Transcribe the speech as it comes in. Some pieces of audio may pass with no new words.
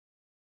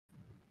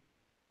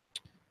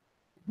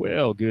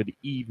Well, good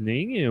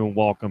evening and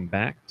welcome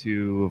back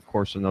to, of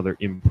course, another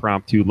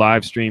impromptu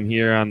live stream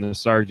here on the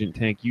Sergeant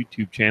Tank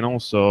YouTube channel.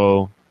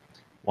 So,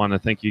 want to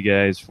thank you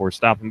guys for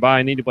stopping by.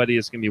 And anybody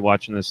that's going to be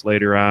watching this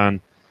later on,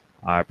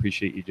 I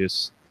appreciate you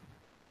just,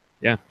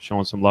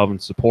 showing some love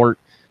and support.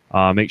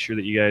 Make sure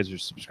that you guys are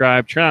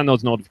subscribed, turn on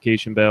those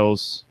notification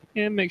bells,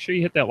 and make sure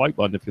you hit that like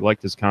button if you like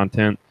this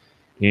content.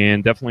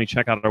 And definitely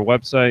check out our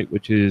website,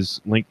 which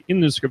is linked in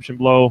the description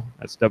below.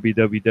 That's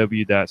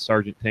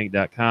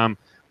www.sergeanttank.com.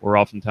 We're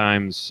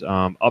oftentimes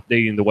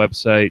updating the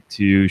website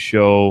to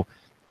show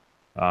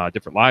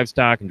different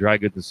livestock and dry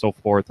goods and so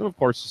forth. And, of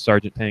course, the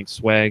Sergeant Tank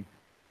swag,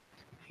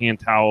 hand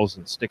towels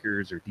and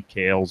stickers or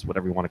decals,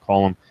 whatever you want to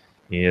call them,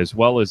 as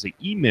well as the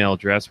email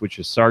address, which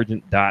is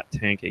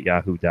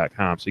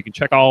sergeant.tank@yahoo.com. So you can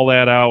check all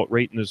that out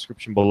right in the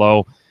description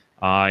below.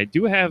 I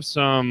do have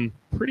some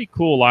pretty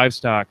cool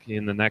livestock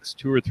in the next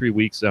 2 or 3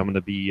 weeks I'm going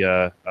to be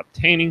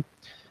obtaining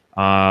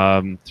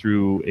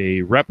through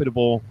a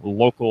reputable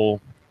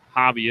local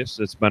hobbyist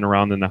that's been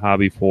around in the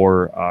hobby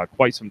for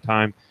quite some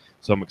time.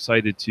 So I'm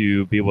excited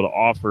to be able to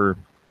offer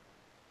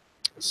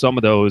some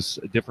of those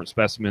different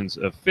specimens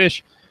of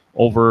fish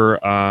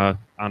over on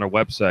our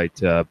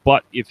website.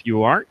 But if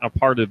you aren't a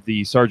part of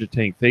the Sergeant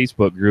Tank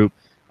Facebook group,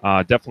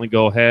 definitely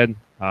go ahead,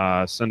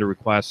 send a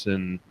request,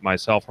 and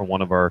myself or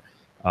one of our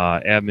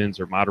admins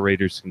or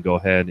moderators can go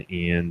ahead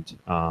and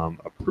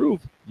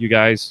approve you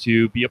guys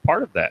to be a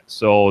part of that.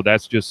 So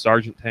that's just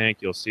Sergeant Tank.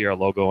 You'll see our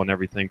logo and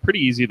everything.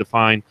 Pretty easy to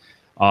find.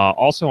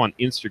 Also on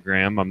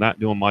Instagram, I'm not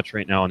doing much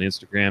right now on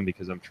Instagram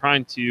because I'm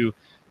trying to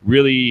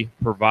really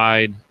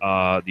provide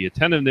the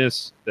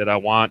attentiveness that I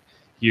want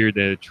here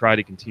to try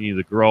to continue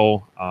to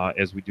grow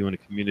as we do in a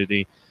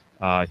community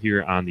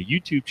here on the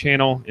YouTube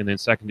channel. And then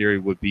secondary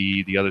would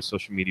be the other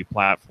social media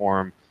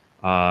platform,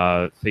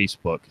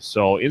 Facebook.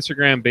 So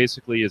Instagram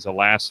basically is a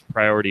last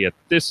priority at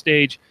this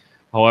stage.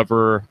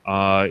 However,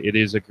 it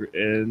is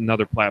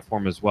another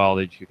platform as well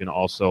that you can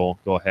also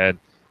go ahead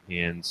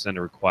and send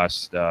a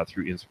request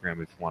through Instagram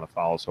if you want to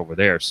follow us over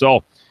there.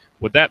 So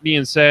with that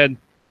being said,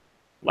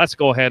 let's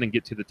go ahead and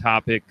get to the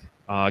topic.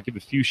 Give a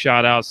few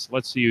shout outs.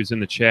 Let's see who's in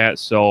the chat.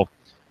 So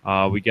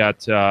we got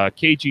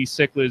KG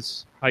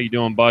Cichlids. How you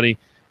doing, buddy?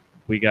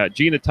 We got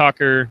Gina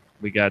Tucker.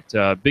 We got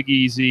Big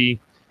Easy,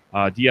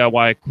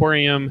 DIY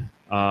Aquarium.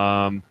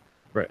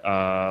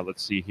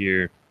 Let's see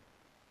here.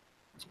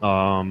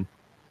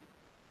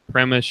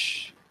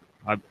 Premish.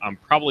 I'm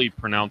probably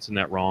pronouncing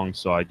that wrong,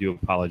 so I do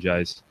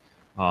apologize.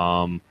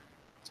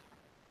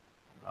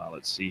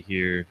 Let's see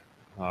here.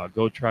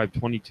 Go Tribe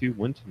 22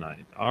 win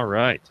tonight. All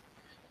right.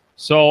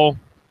 So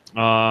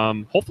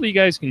hopefully you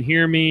guys can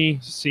hear me,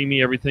 see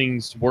me.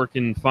 Everything's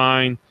working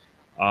fine.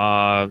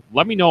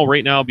 Let me know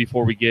right now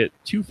before we get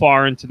too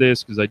far into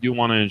this, because I do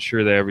want to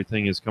ensure that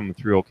everything is coming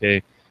through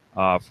okay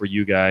for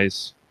you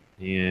guys.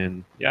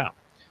 And yeah,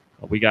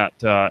 we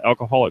got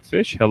Alcoholic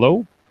Fish.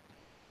 Hello.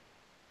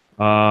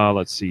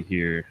 Let's see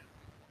here.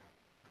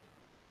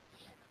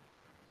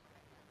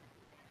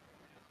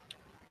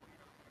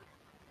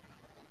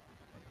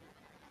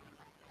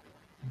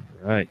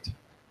 All right.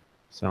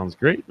 Sounds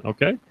great.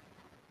 Okay.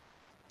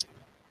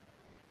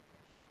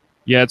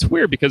 Yeah, it's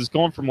weird because it's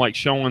going from like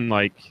showing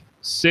like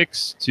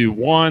 6 to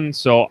 1.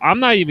 So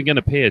I'm not even going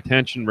to pay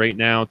attention right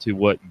now to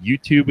what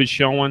YouTube is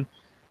showing,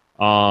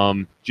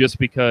 just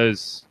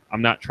because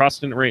I'm not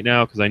trusting it right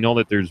now, because I know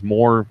that there's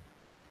more,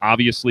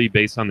 obviously,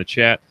 based on the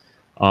chat.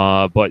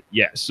 But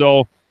yeah,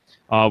 so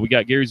we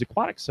got Gary's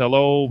Aquatics.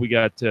 Hello. We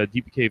got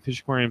DPK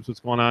Fish Aquariums.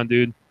 What's going on,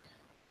 dude?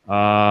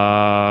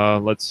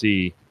 Let's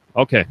see.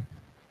 Okay.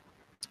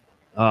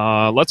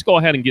 Let's go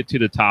ahead and get to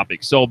the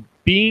topic. So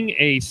being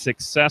a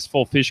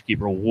successful fish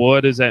keeper,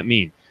 what does that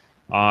mean?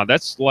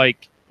 That's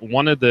like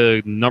one of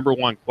the number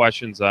one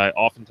questions I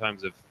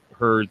oftentimes have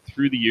heard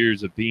through the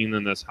years of being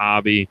in this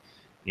hobby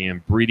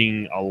and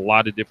breeding a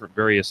lot of different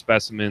various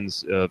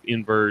specimens of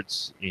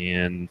inverts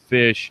and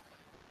fish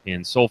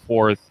and so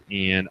forth.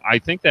 And I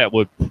think that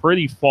would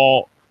pretty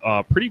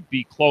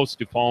be close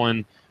to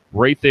falling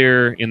right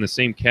there in the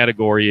same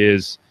category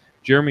as,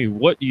 Jeremy,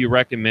 what do you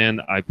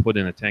recommend I put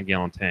in a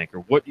 10-gallon tank?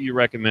 Or what do you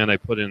recommend I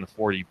put in a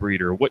 40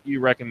 breeder? Or what do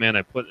you recommend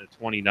I put in a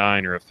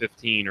 29 or a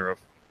 15 or a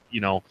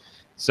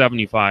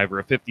 75 or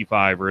a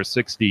 55 or a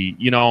 60?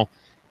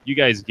 You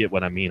guys get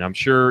what I mean. I'm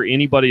sure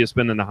anybody that's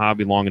been in the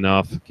hobby long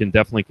enough can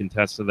definitely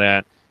contest to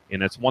that.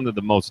 And it's one of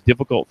the most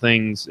difficult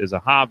things as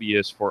a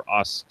hobbyist for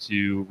us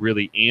to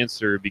really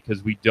answer,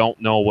 because we don't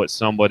know what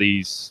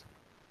somebody's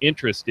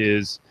interest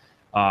is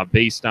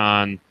based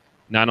on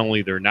not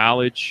only their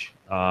knowledge,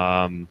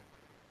 how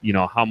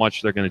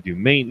much they're going to do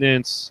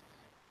maintenance,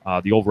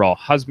 the overall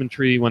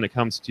husbandry when it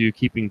comes to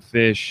keeping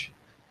fish.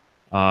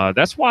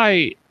 That's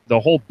why the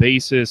whole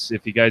basis,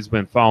 if you guys have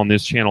been following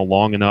this channel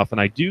long enough,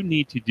 and I do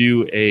need to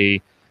do a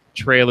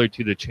trailer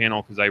to the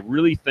channel because I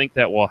really think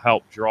that will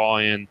help draw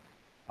in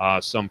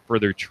some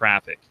further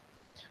traffic.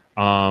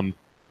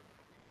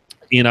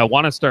 And I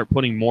want to start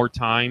putting more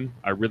time.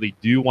 I really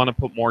do want to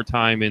put more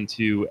time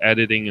into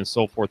editing and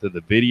so forth of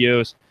the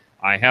videos.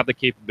 I have the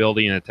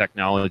capability and the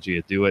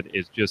technology to do it.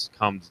 It just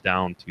comes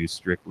down to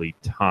strictly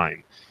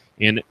time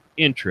and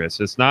interest.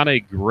 It's not a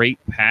great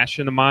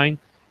passion of mine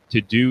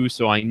to do,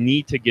 so I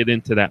need to get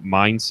into that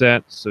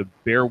mindset. So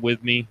bear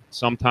with me.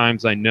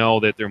 Sometimes I know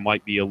that there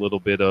might be a little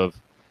bit of,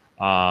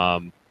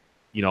 um,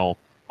 you know,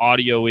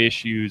 audio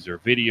issues or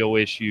video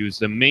issues.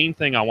 The main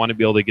thing I want to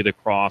be able to get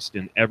across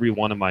in every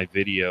one of my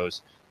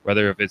videos,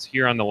 whether if it's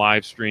here on the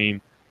live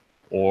stream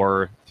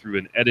or through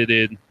an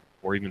edited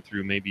or even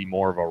through maybe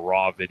more of a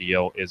raw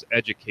video, is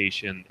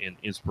education and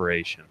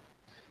inspiration.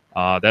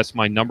 That's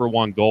my number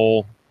one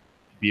goal: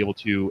 be able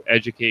to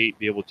educate,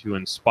 be able to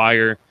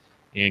inspire,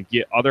 and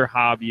get other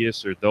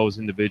hobbyists or those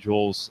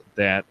individuals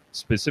that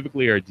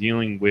specifically are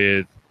dealing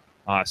with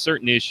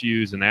certain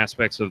issues and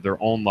aspects of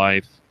their own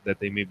life that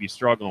they may be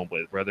struggling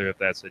with, whether if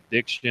that's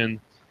addiction,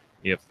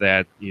 if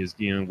that is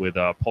dealing with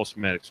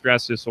post-traumatic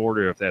stress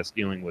disorder, if that's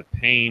dealing with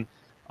pain.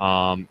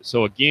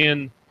 So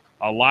again,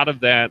 a lot of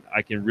that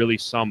I can really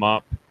sum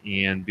up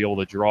and be able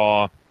to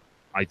draw,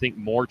 I think,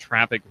 more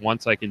traffic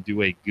once I can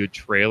do a good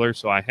trailer.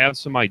 So I have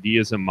some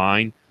ideas in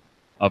mind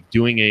of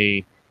doing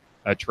a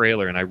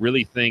trailer, and I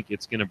really think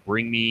it's going to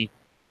bring me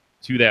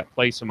to that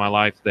place in my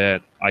life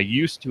that I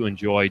used to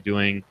enjoy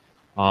doing.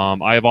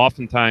 I have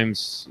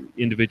oftentimes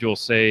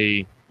individuals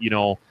say, you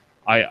know,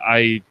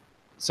 I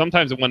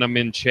sometimes when I'm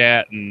in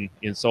chat and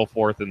so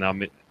forth, and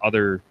I'm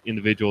other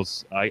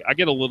individuals, I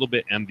get a little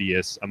bit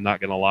envious. I'm not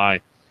going to lie,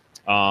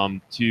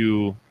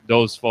 to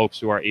those folks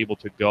who are able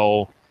to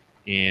go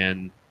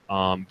and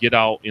get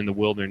out in the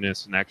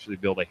wilderness and actually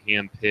be able to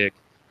hand pick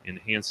and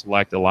hand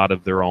select a lot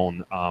of their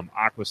own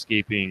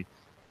aquascaping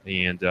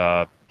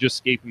and just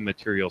scaping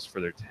materials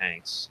for their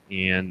tanks.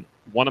 And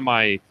one of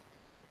my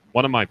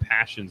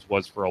passions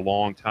was for a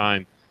long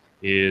time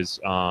is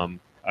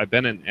I've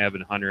been an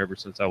avid hunter ever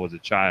since I was a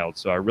child.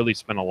 So I really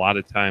spent a lot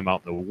of time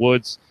out in the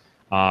woods.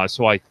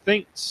 So I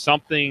think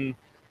something,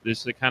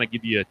 this to kind of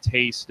give you a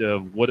taste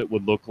of what it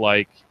would look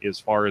like as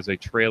far as a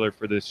trailer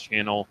for this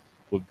channel,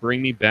 would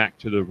bring me back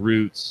to the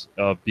roots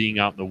of being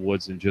out in the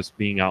woods and just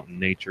being out in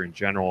nature in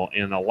general.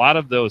 And a lot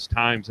of those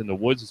times in the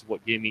woods is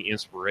what gave me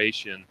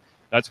inspiration.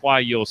 That's why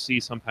you'll see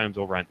sometimes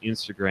over on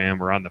Instagram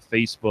or on the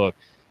Facebook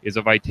is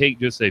if I take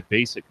just a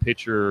basic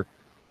picture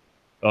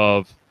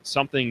of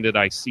something that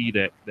I see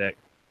that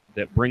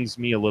brings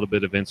me a little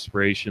bit of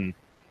inspiration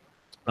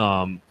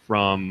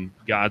from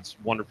God's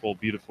wonderful,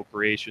 beautiful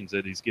creations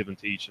that He's given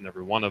to each and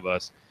every one of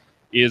us,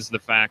 is the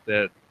fact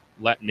that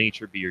let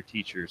nature be your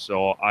teacher.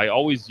 So I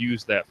always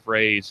use that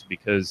phrase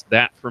because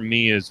that for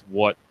me is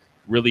what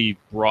really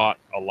brought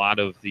a lot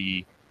of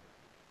the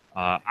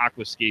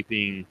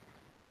aquascaping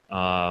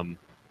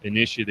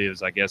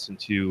initiatives, I guess,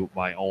 into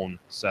my own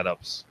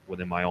setups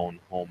within my own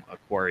home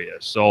aquaria.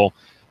 So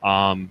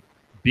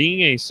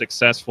being a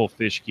successful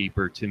fish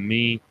keeper to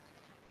me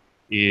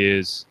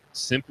is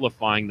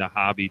simplifying the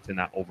hobby to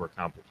not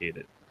overcomplicate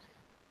it.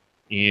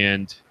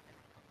 And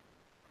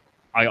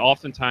I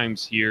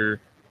oftentimes hear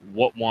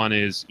what one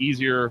is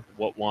easier,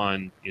 what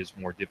one is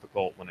more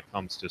difficult when it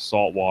comes to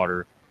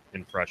saltwater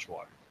and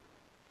freshwater.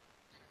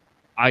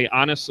 I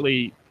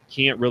honestly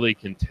can't really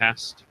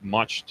contest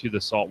much to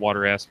the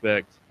saltwater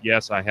aspect.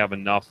 Yes, I have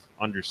enough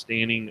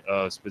understanding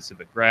of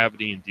specific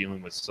gravity and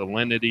dealing with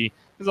salinity,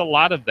 because a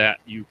lot of that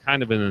you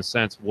kind of, in a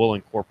sense, will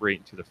incorporate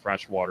into the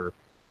freshwater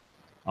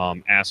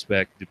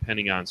aspect,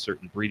 depending on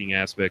certain breeding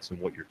aspects and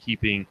what you're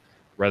keeping,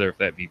 whether if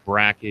that be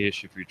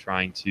brackish, if you're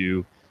trying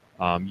to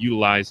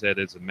utilize that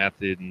as a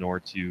method in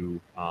order to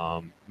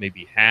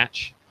maybe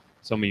hatch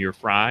some of your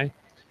fry,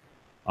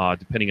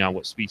 depending on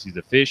what species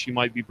of fish you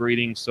might be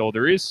breeding. So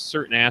there is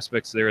certain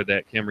aspects there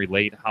that can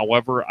relate.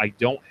 However, I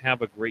don't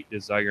have a great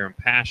desire and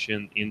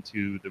passion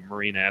into the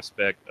marine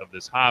aspect of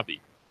this hobby.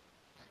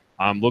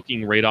 I'm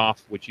looking right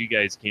off, which you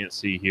guys can't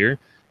see here,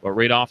 but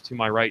right off to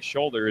my right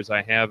shoulder is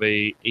I have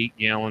a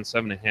 8-gallon,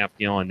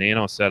 7.5-gallon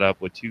nano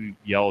setup with two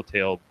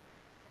yellow-tailed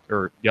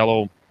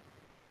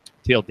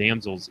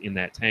damsels in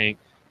that tank.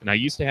 And I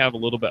used to have a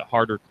little bit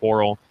harder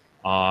coral.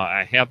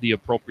 I have the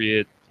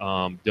appropriate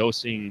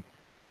dosing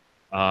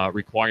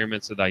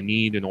requirements that I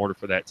need in order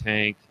for that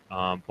tank,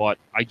 but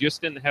I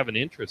just didn't have an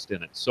interest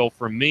in it. So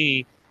for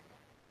me,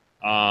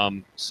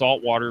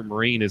 saltwater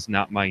marine is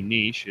not my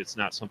niche. It's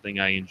not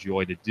something I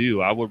enjoy to do.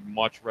 I would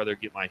much rather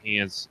get my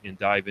hands and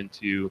dive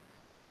into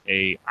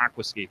a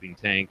aquascaping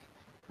tank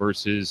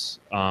versus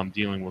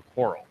dealing with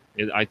coral.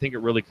 I think it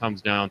really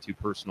comes down to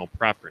personal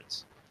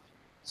preference.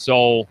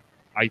 So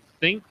I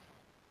think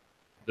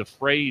the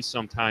phrase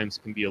sometimes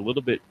can be a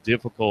little bit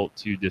difficult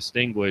to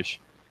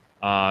distinguish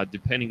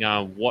depending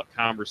on what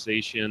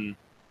conversation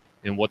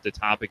and what the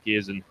topic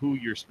is and who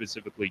you're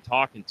specifically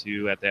talking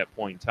to at that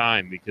point in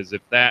time. Because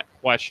if that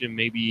question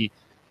maybe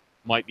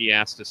might be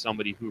asked to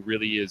somebody who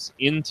really is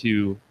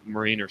into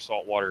marine or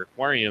saltwater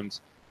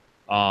aquariums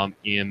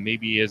and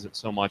maybe isn't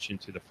so much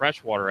into the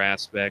freshwater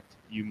aspect,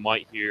 you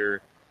might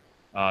hear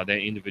that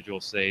individual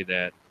say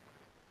that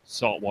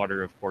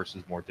saltwater, of course,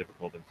 is more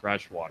difficult than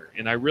freshwater.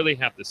 And I really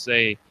have to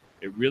say,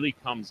 it really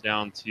comes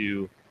down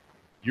to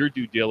your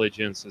due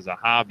diligence as a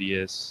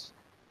hobbyist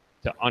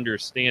to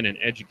understand and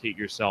educate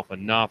yourself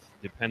enough,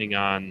 depending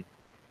on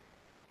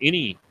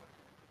any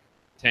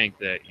tank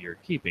that you're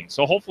keeping.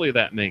 So hopefully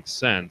that makes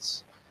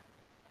sense.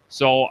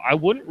 So I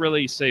wouldn't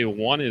really say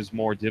one is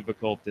more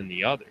difficult than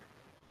the other.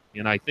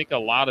 And I think a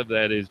lot of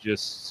that is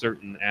just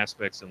certain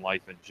aspects in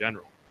life in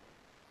general.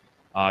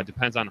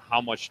 Depends on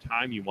how much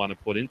time you want to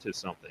put into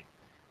something.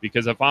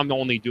 Because if I'm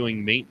only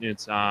doing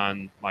maintenance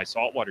on my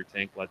saltwater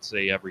tank, let's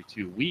say every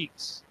 2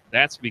 weeks,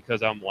 that's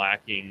because I'm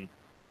lacking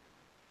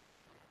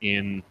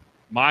in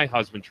my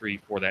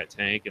husbandry for that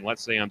tank. And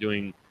let's say I'm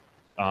doing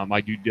my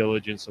due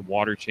diligence of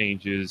water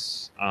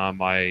changes on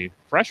my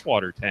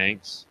freshwater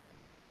tanks.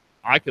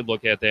 I could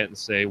look at that and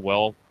say,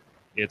 well,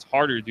 it's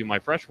harder to do my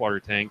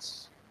freshwater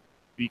tanks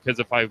because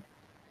if I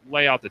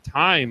lay out the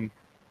time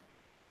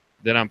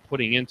that I'm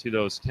putting into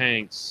those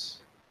tanks,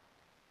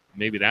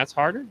 maybe that's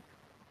harder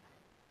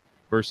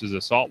versus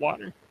a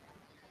saltwater.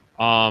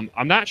 I'm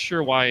not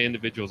sure why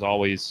individuals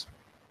always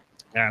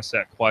ask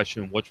that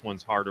question, which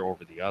one's harder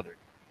over the other.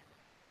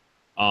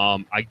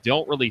 I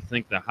don't really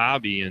think the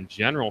hobby in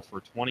general, for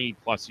 20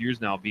 plus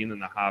years now, being in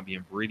the hobby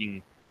and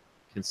breeding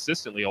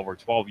consistently over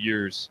 12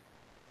 years,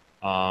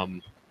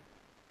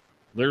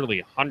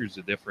 literally hundreds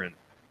of different,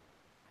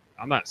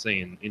 I'm not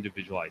saying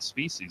individualized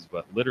species,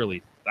 but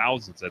literally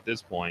thousands at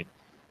this point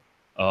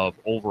of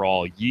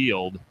overall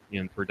yield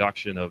in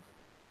production of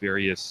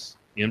various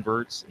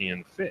inverts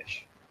and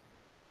fish.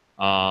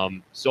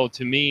 So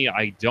to me,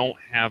 I don't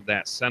have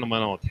that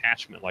sentimental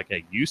attachment like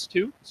I used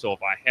to. So if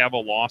I have a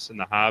loss in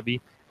the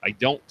hobby, I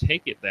don't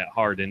take it that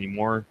hard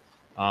anymore.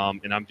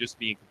 And I'm just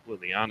being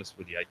completely honest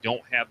with you. I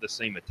don't have the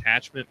same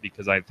attachment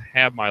because I've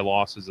had my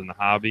losses in the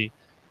hobby.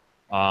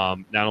 Not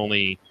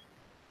only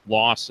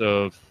loss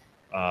of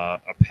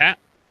a pet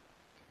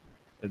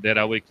that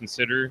I would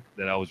consider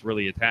that I was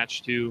really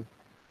attached to,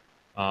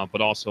 but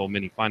also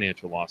many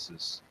financial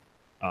losses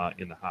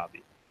in the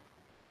hobby.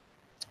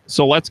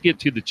 So let's get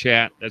to the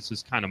chat. That's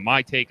just kind of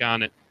my take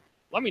on it.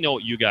 Let me know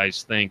what you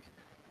guys think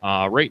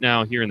right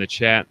now here in the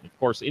chat. Of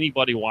course,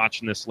 anybody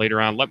watching this later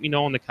on, let me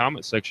know in the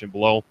comment section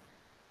below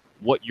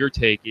what your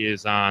take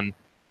is on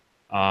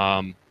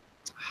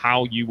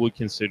how you would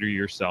consider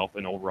yourself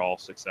an overall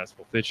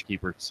successful fish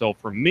keeper. So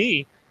for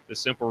me, the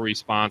simple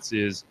response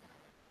is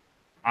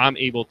I'm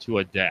able to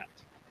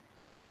adapt.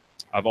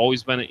 I've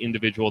always been an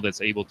individual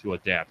that's able to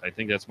adapt. I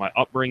think that's my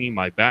upbringing,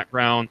 my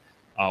background.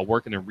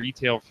 Working in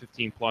retail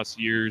 15 plus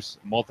years,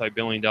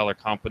 multi-billion-dollar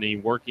company,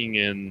 working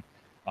in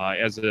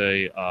as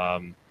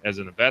an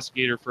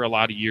investigator for a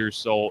lot of years.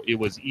 So it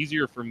was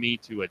easier for me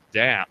to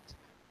adapt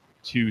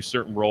to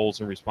certain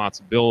roles and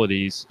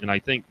responsibilities. And I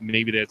think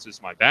maybe that's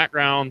just my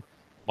background.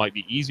 Might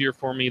be easier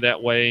for me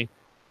that way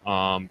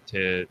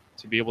to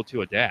be able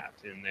to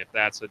adapt. And if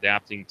that's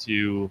adapting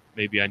to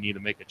maybe I need to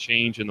make a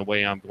change in the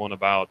way I'm going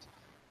about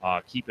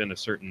keeping a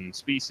certain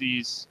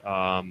species,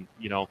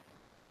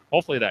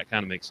 hopefully that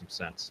kind of makes some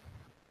sense.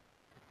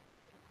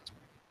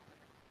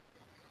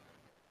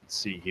 Let's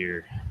see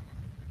here.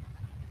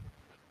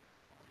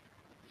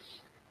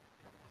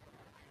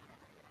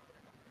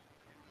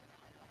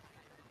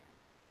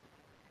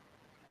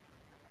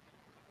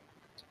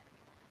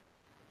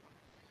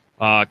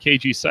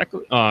 KG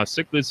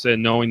Cichlid said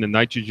knowing the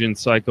nitrogen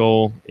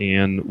cycle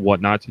and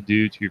what not to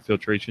do to your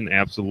filtration,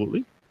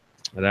 absolutely.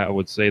 That I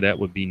would say that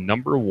would be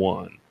number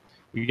one.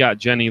 We got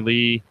Jenny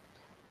Lee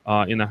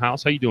in the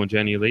house. How you doing,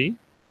 Jenny Lee?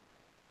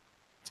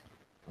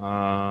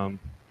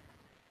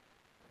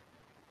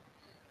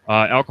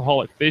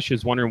 Alcoholic Fish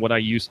is wondering what I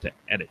used to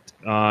edit.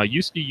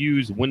 Used to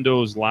use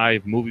Windows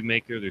Live Movie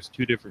Maker. There's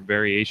 2 different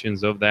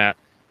variations of that.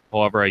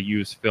 However, I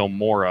use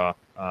Filmora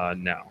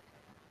now.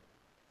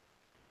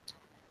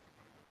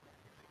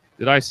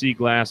 Did I see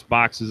glass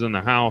boxes in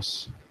the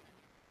house?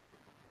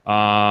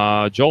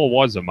 Joel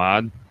was a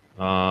mod,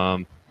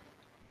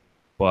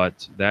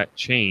 but that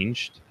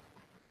changed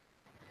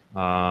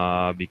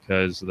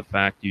because of the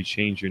fact you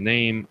changed your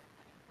name.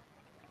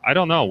 I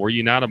don't know. Were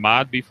you not a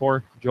mod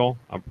before, Joel?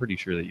 I'm pretty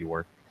sure that you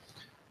were.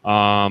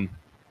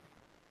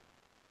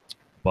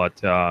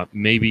 But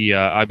maybe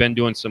I've been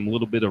doing some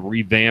little bit of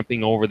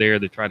revamping over there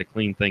to try to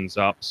clean things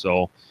up.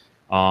 So,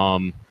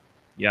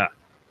 yeah.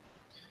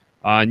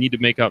 I need to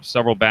make up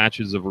several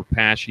batches of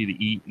Repashy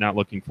to eat. Not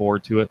looking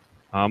forward to it.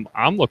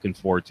 I'm looking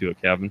forward to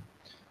it, Kevin.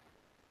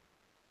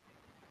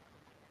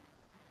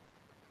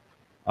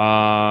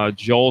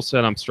 Joel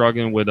said I'm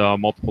struggling with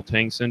multiple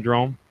tank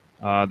syndrome.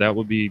 That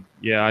would be,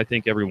 yeah, I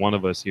think every one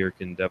of us here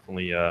can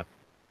definitely,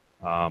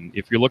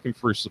 if you're looking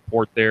for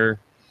support there,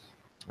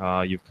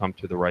 you've come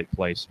to the right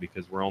place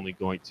because we're only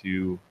going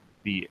to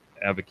be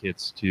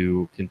advocates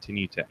to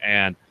continue to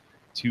add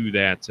to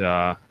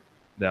that,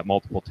 that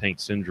multiple tank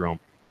syndrome.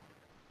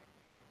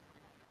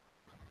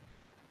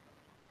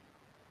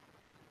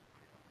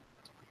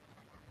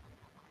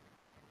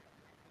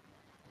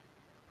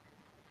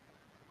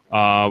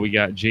 We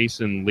got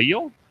Jason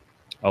Leo.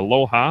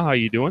 Aloha, how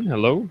you doing?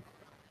 Hello.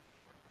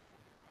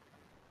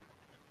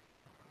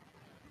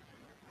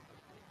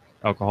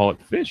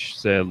 Alcoholic Fish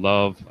said,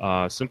 love,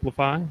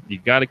 simplify. You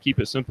got to keep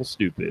it simple,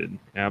 stupid.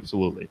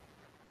 Absolutely.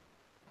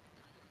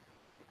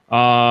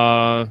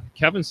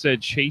 Kevin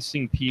said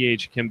chasing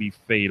pH can be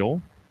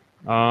fatal.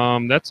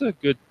 That's a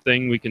good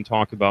thing we can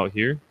talk about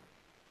here.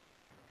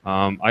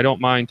 I don't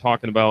mind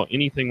talking about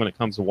anything when it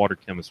comes to water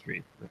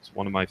chemistry. It's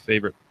one of my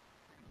favorite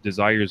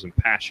desires and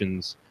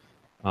passions.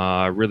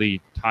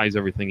 Really ties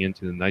everything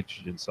into the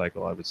nitrogen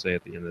cycle, I would say,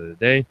 at the end of the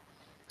day.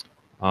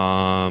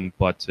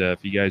 But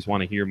if you guys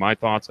want to hear my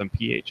thoughts on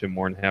pH, I'm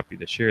more than happy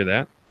to share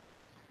that.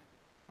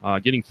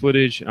 Getting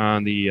footage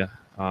on the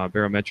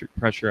barometric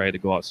pressure, I had to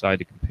go outside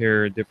to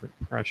compare different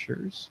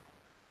pressures.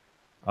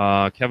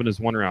 Kevin is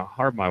wondering how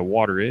hard my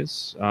water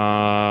is.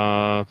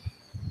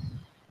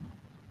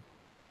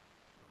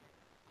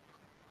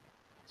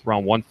 It's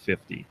around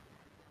 150.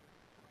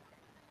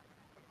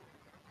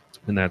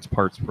 And that's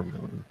parts per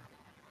million.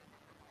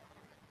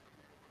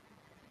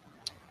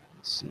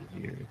 Let's see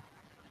here.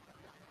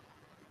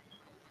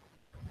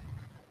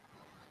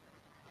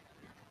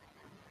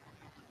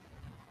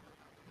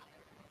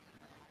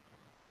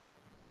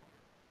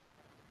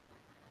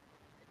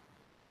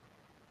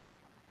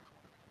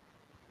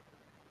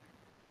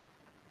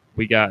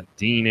 We got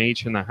Dean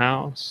H in the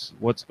house.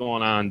 What's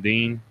going on,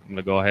 Dean? I'm going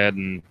to go ahead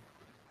and...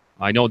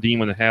 I know Dean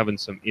was having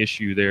some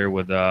issue there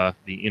with the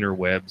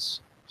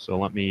interwebs. So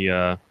let me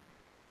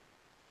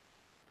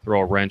throw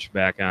a wrench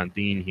back on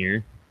Dean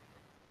here.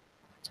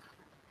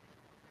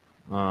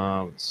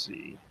 Let's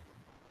see.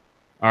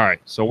 All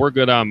right, so we're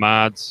good on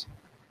mods.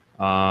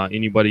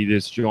 Anybody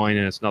that's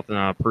joining, it's nothing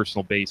on a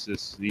personal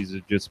basis. These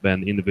have just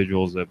been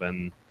individuals that have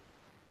been,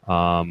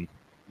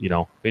 you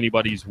know, if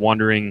anybody's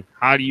wondering,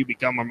 how do you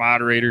become a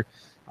moderator?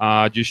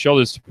 Just show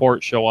the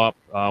support, show up.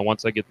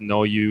 Once I get to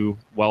know you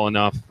well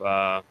enough,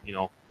 you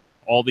know,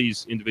 all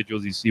these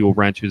individuals you see with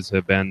wrenches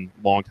have been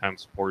longtime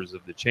supporters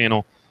of the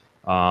channel.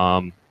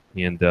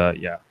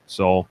 Yeah,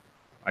 so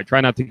I try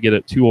not to get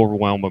it too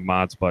overwhelmed with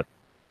mods, but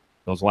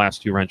those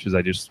last two wrenches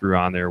I just threw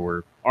on there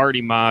were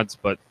already mods,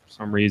 but for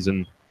some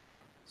reason,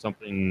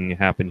 something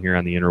happened here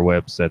on the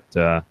interwebs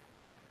that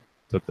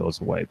took those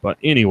away. But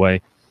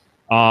anyway,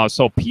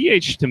 so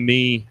pH to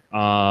me,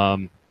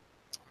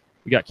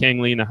 we got Kang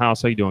Lee in the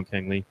house. How you doing,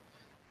 Kang Lee?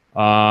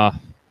 I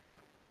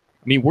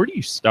mean, where do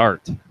you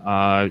start?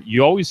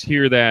 You always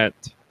hear that,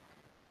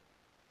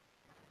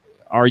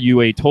 are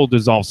you a total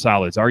dissolved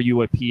solids? Are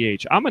you a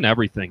pH? I'm an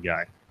everything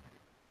guy.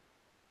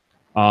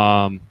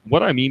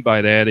 What I mean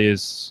by that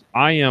is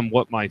I am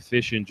what my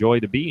fish enjoy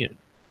to be in.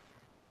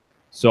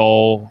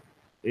 So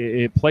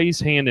it plays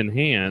hand in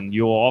hand.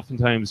 You'll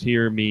oftentimes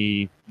hear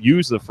me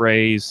use the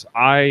phrase,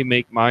 I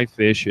make my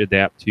fish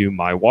adapt to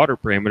my water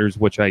parameters,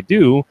 which I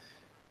do.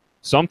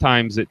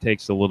 Sometimes it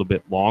takes a little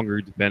bit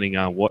longer depending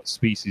on what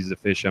species of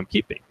fish I'm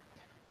keeping.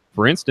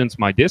 For instance,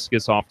 my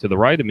discus off to the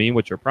right of me,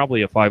 which are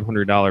probably a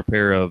 $500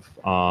 pair of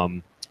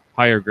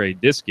higher grade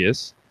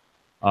discus,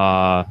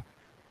 and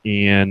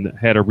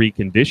had to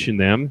recondition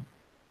them.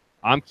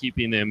 I'm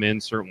keeping them in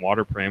certain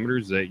water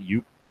parameters that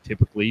you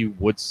typically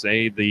would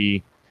say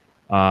the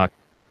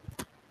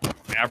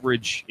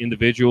average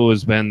individual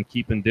has been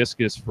keeping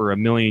discus for a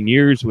million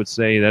years would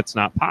say that's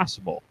not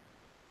possible.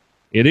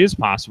 It is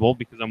possible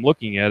because I'm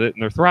looking at it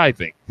and they're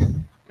thriving.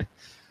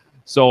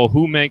 So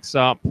who makes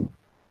up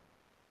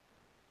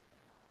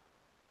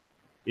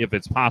if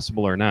it's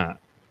possible or not?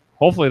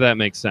 Hopefully that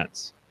makes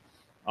sense.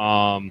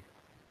 I'm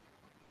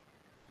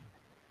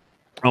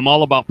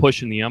all about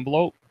pushing the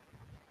envelope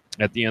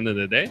at the end of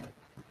the day.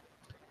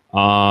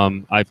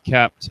 I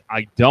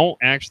don't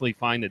actually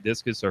find that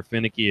discus are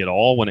finicky at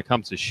all. When it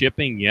comes to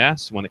shipping,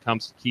 yes. When it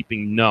comes to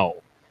keeping,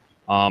 no.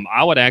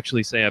 I would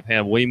actually say I've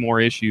had way more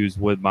issues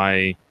with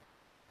my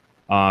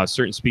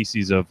certain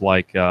species of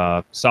like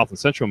South and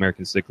Central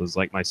American cichlids,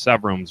 like my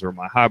Severums or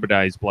my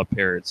hybridized blood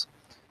parrots.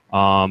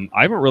 I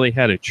haven't really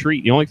had a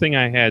treat. The only thing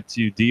I had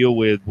to deal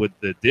with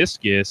the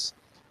discus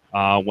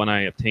when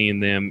I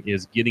obtained them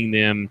is getting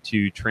them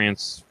to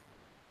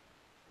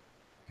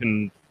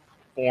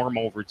conform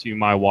over to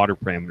my water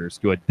parameters,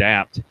 to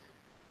adapt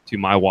to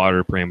my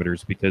water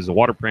parameters, because the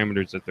water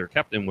parameters that they're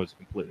kept in was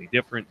completely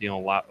different, a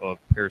lot of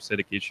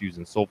parasitic issues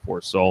and so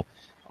forth. So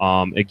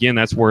again,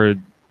 that's where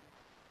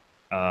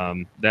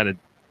that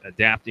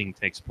adapting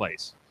takes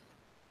place.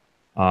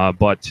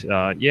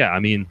 Yeah, I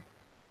mean,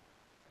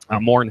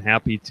 I'm more than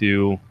happy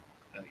to,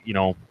 you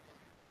know,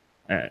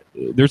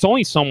 there's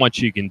only so much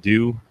you can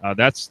do.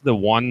 That's the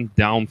one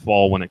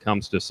downfall when it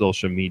comes to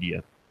social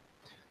media,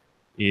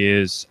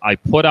 is I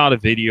put out a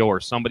video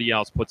or somebody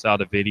else puts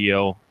out a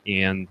video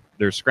and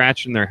they're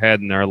scratching their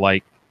head and they're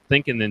like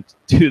thinking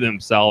to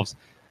themselves,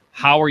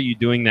 how are you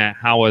doing that?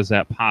 How is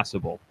that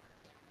possible?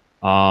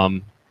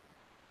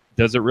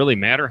 Does it really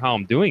matter how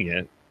I'm doing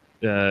it?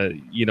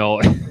 You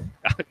know,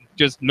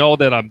 just know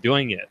that I'm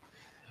doing it.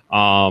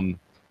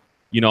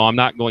 You know, I'm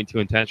not going to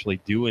intentionally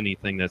do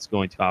anything that's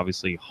going to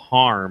obviously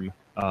harm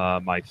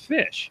my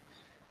fish.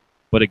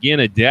 But again,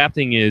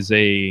 adapting is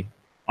a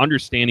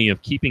understanding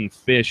of keeping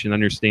fish and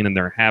understanding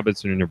their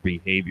habits and their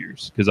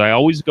behaviors. Because I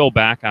always go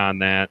back on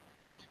that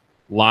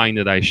line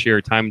that I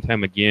share time and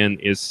time again,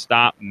 is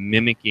stop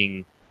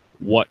mimicking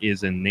what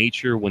is in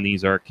nature when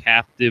these are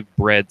captive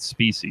bred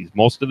species.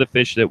 Most of the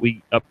fish that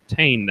we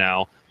obtain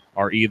now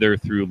are either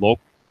through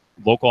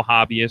local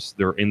hobbyists,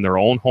 they're in their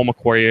own home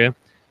aquaria,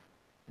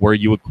 where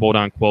you would quote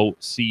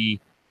unquote see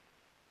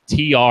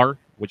TR,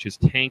 which is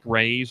tank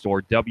raised,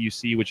 or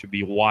WC, which would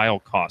be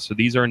wild caught. So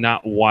these are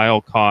not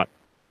wild caught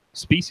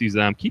species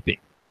that I'm keeping.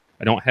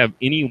 I don't have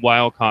any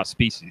wild caught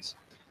species.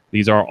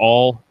 These are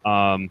all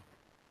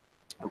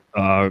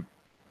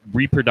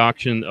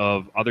reproduction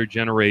of other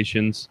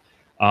generations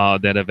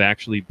that have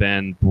actually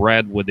been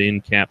bred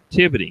within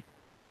captivity.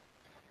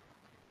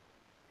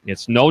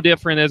 It's no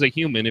different as a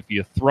human. If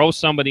you throw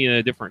somebody in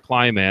a different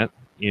climate,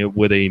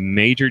 with a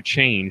major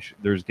change,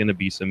 there's going to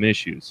be some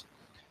issues.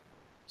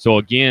 So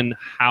again,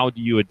 how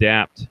do you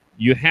adapt?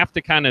 You have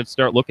to kind of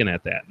start looking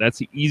at that. That's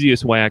the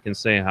easiest way I can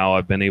say how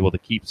I've been able to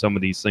keep some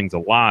of these things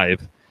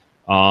alive,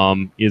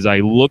 is I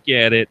look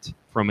at it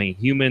from a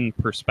human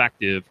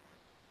perspective.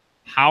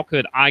 How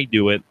could I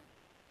do it?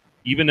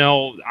 Even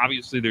though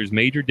obviously there's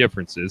major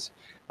differences,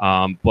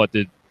 but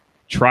to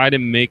try to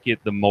make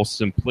it the most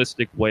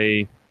simplistic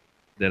way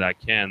that I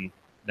can,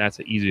 that's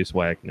the easiest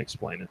way I can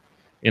explain it.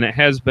 And it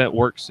has been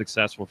worked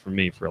successful for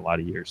me for a lot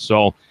of years.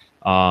 So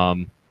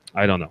I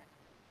don't know.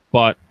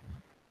 But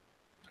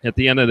at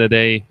the end of the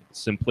day,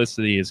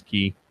 simplicity is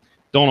key.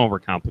 Don't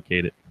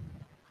overcomplicate it.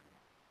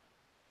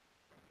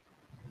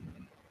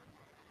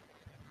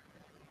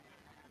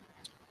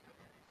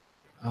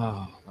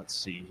 Oh, let's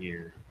see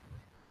here.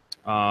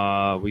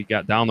 We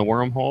got Down the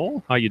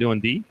Wormhole. How you doing,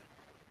 D?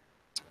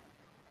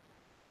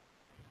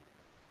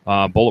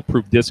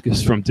 Bulletproof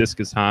discus from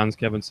Discus Hans,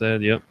 Kevin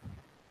said. Yep.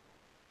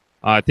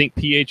 I think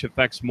pH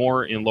affects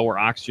more in lower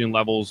oxygen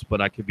levels,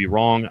 but I could be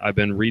wrong. I've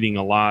been reading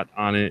a lot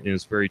on it, and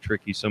it's very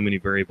tricky. So many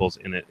variables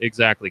in it.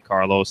 Exactly,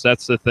 Carlos.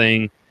 That's the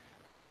thing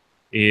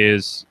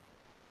is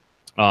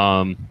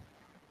I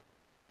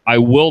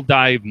will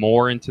dive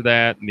more into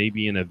that,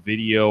 maybe in a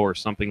video or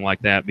something like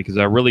that, because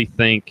I really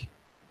think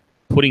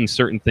putting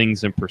certain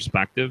things in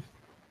perspective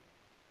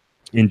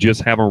and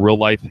just having real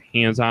life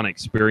hands-on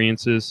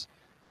experiences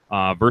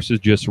versus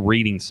just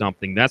reading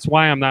something. That's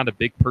why I'm not a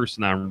big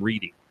person on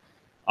reading.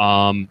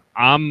 I'm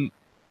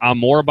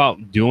more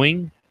about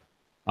doing.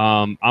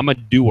 I'm a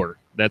doer.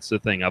 That's the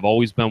thing. I've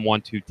always been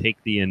one to take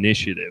the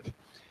initiative.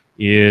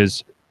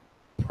 Is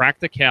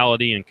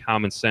practicality and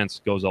common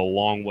sense goes a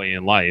long way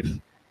in life.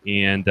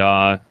 And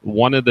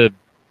one of the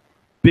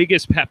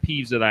biggest pet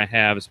peeves that I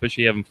have,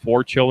 especially having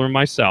 4 children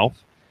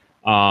myself,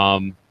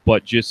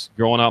 but just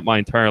growing up my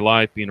entire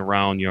life, being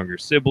around younger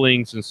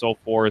siblings and so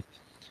forth,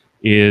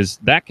 is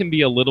that can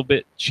be a little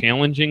bit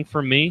challenging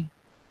for me,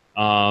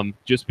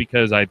 just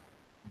because I've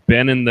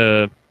been in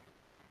the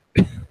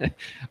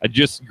I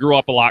just grew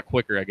up a lot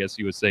quicker, I guess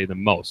you would say,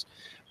 than most.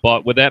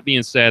 But with that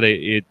being said,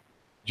 it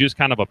just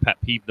kind of a pet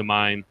peeve of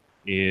mine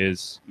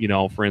is,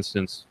 for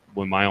instance,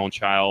 when my own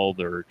child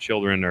or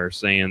children are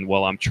saying,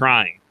 well, I'm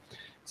trying.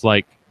 It's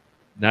like,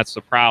 that's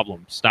the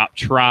problem. Stop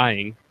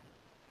trying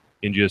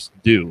and just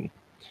do.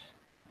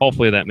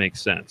 Hopefully that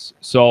makes sense.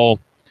 So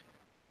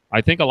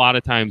I think a lot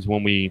of times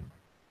when we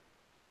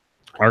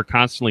are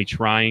constantly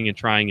trying and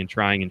trying and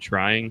trying and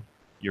trying,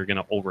 you're going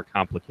to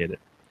overcomplicate it.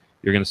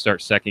 You're going to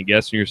start second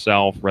guessing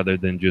yourself rather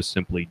than just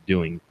simply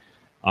doing.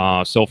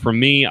 So for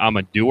me, I'm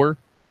a doer,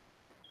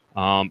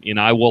 and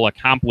I will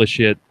accomplish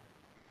it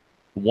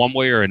one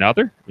way or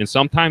another. And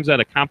sometimes that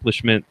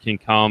accomplishment can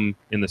come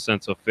in the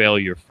sense of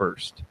failure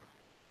first.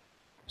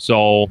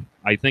 So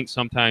I think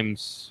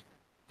sometimes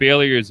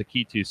failure is the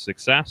key to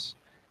success.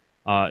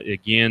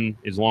 Again,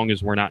 as long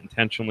as we're not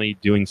intentionally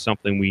doing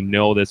something we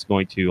know that's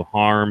going to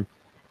harm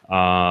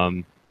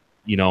our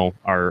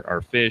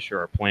fish or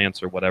our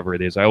plants or whatever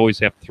it is. I always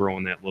have to throw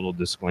in that little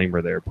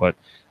disclaimer there. But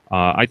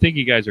I think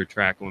you guys are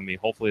tracking with me.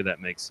 Hopefully that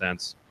makes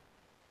sense.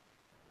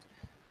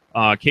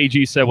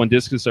 KG said, when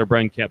discus are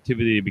bred in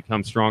captivity, they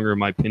become stronger, in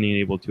my opinion,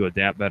 able to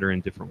adapt better in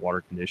different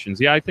water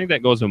conditions. Yeah, I think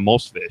that goes with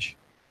most fish.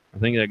 I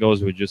think that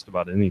goes with just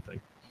about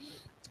anything.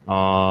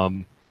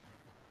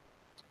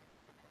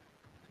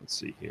 Let's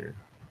see here.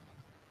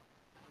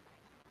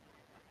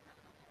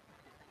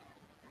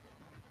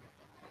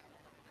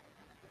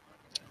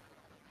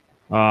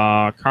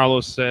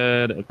 Carlos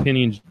said,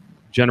 opinion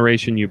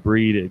generation you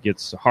breed, it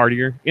gets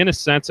hardier. In a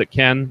sense, it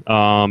can,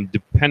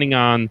 depending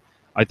on,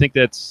 I think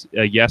that's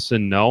a yes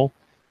and no.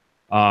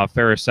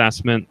 Fair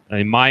assessment.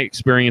 In my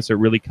experience, it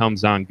really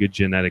comes on good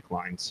genetic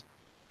lines.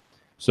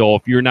 So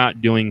if you're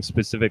not doing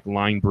specific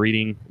line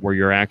breeding where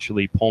you're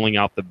actually pulling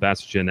out the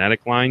best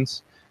genetic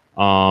lines,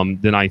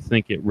 then I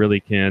think it really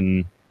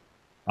can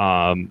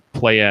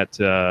play at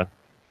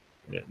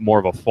more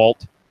of a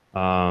fault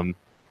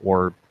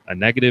or a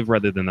negative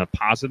rather than a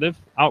positive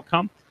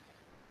outcome.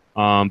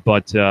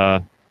 But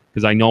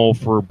because I know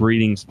for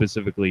breeding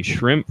specifically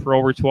shrimp for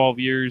over 12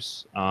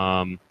 years,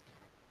 in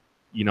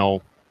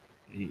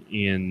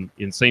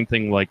same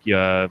thing like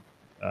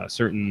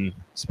certain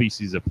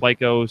species of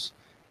plecos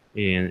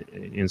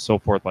and so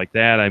forth like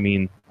that. I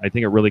mean, I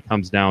think it really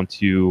comes down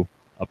to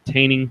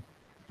obtaining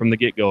from the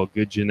get-go a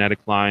good genetic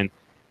line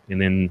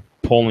and then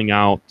pulling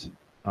out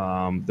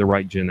the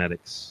right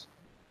genetics,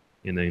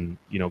 and then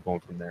going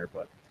from there.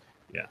 But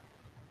yeah.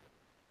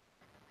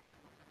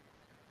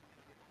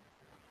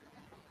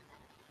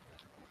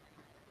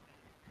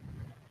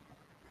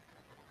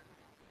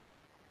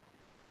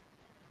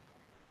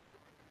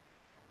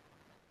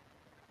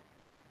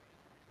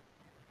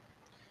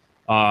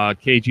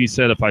 KG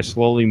said, if I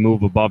slowly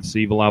move above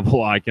sea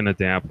level, I can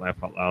adapt.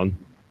 Laugh out loud.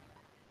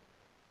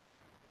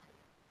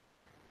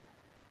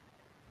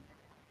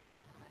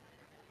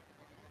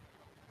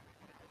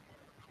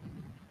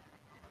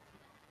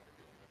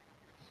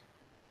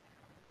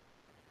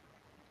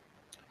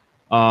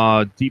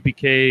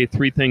 DPK,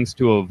 3 things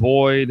to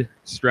avoid: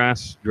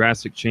 stress,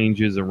 drastic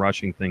changes, and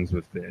rushing things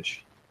with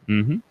fish.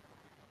 Mm-hmm.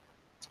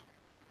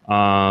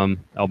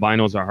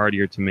 Albinos are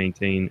harder to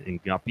maintain in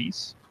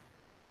guppies.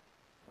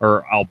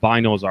 Or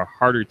albinos are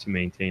harder to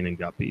maintain in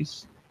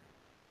guppies.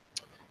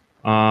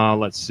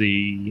 Let's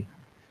see.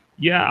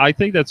 Yeah, I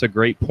think that's a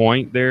great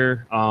point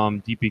there.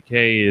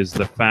 DPK is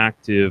the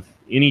fact of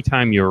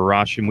anytime you're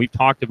rushing, we've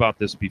talked about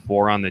this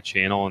before on the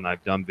channel, and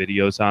I've done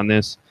videos on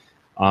this,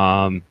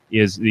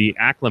 is the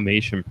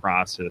acclimation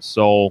process.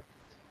 So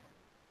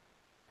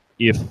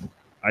if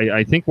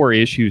I think where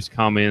issues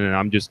come in, and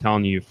I'm just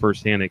telling you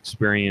firsthand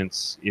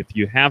experience, if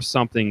you have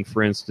something,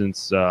 for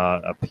instance,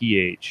 a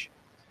pH,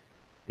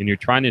 and you're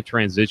trying to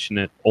transition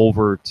it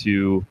over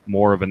to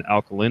more of an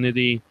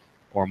alkalinity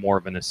or more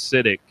of an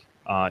acidic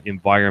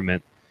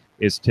environment,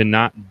 is to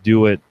not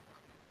do it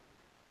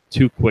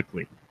too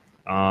quickly.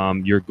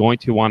 You're going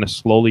to want to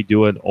slowly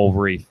do it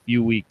over a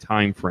few week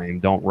time frame.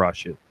 Don't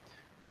rush it.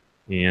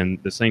 And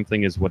the same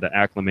thing is with the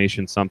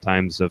acclimation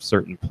sometimes of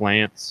certain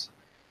plants,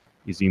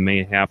 is you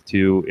may have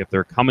to, if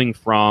they're coming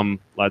from,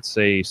 let's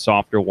say,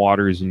 softer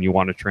waters and you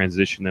want to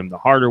transition them to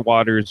harder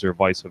waters or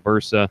vice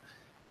versa.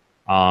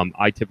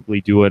 I typically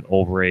do it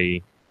over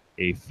a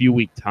few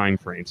week time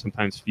frame,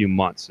 sometimes few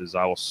months, as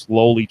I will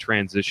slowly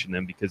transition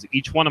them, because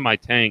each one of my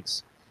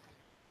tanks,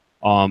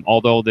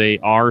 although they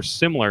are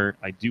similar,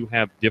 I do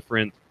have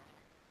different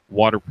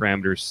water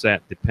parameters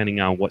set depending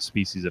on what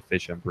species of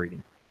fish I'm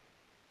breeding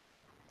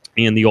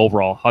and the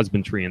overall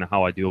husbandry and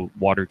how I do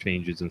water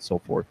changes and so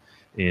forth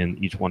in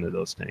each one of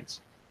those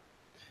tanks.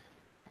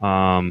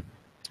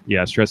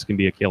 Yeah, stress can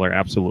be a killer,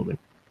 absolutely.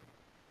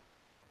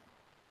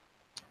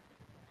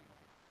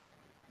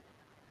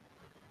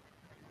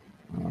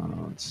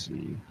 Let's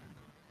see.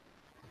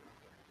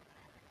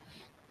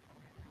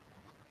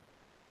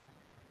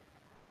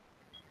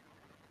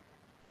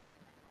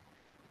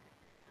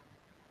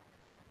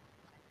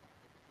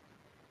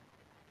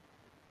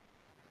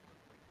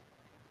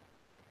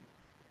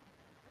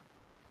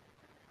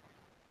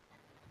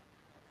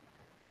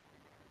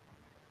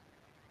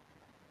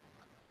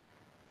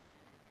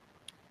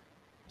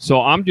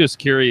 So I'm just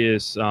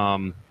curious,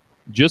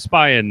 just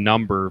by a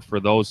number for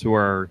those who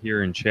are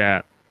here in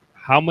chat,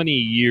 how many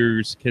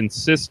years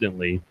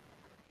consistently,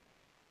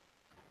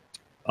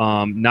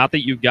 not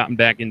that you've gotten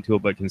back into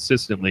it, but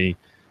consistently,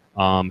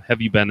 have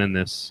you been in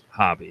this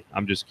hobby?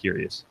 I'm just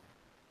curious.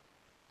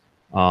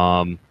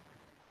 Because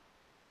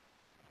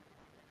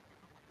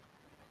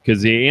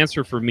the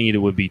answer for me, it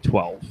would be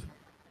 12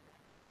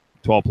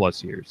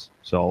 plus years.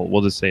 So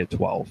we'll just say at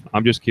 12.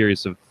 I'm just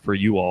curious for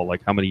you all,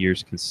 like how many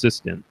years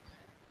consistent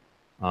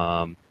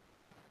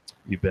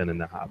you've been in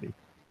the hobby.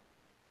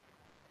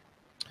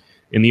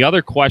 And the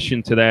other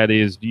question to that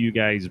is, do you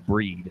guys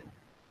breed?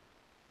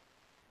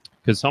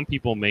 Because some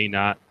people may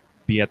not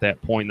be at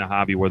that point in the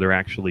hobby where they're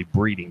actually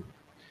breeding.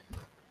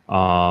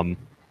 Or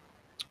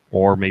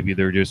maybe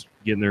they're just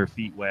getting their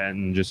feet wet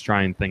and just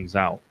trying things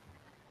out.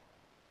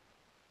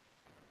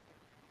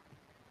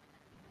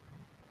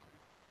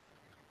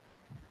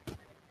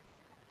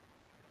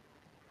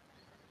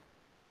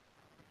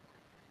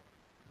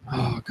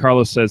 Oh,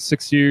 Carlos says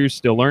 6 years,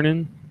 still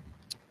learning.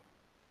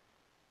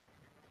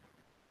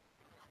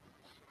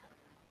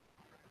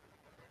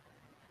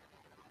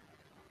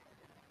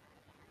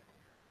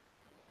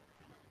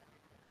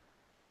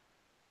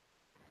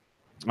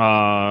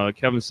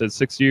 Kevin said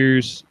 6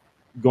 years.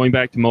 Going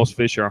back to most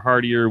fish are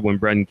hardier. When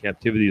bred in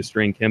captivity, the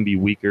strain can be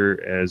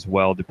weaker as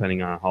well,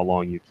 depending on how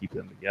long you keep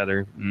them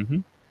together. Mm-hmm.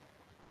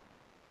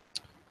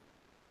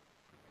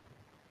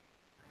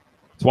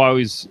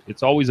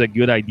 It's always a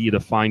good idea to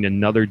find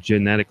another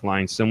genetic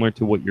line similar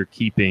to what you're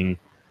keeping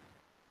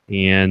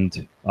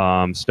and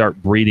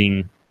start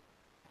breeding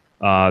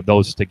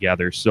those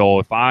together. So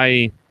if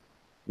I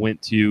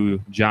went to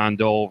John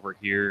Doe over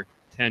here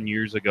 10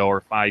 years ago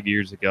or 5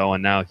 years ago,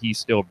 and now he's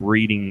still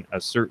breeding a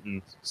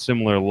certain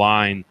similar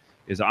line,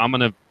 is I'm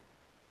going to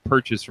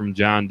purchase from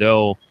John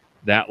Doe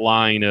that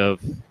line of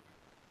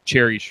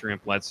cherry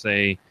shrimp, let's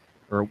say,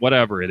 or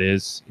whatever it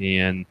is,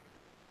 and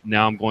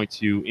now I'm going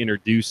to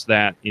introduce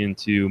that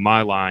into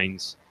my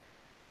lines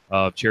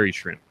of cherry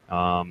shrimp.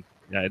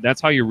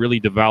 That's how you really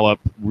develop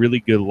really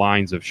good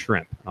lines of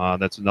shrimp.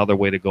 That's another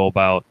way to go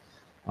about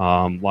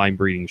line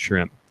breeding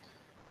shrimp.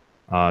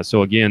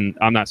 So again,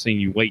 I'm not saying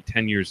you wait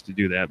 10 years to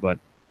do that, but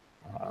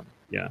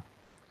yeah.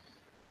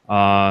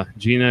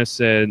 Gina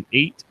said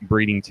 8,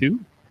 breeding 2.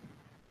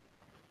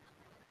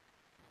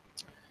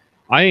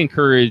 I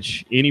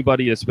encourage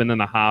anybody that's been in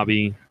the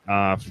hobby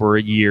for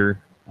a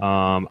year.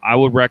 I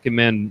would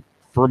recommend,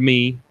 for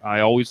me, I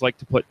always like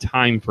to put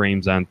time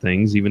frames on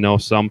things, even though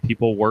some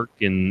people work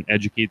and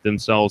educate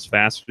themselves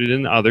faster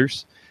than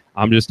others.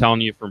 I'm just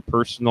telling you from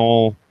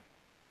personal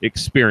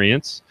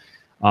experience.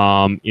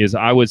 Is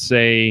I would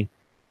say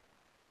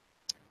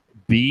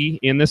be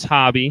in this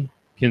hobby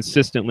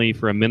consistently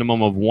for a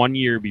minimum of 1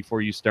 year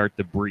before you start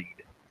to breed.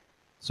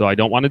 So I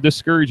don't want to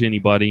discourage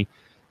anybody,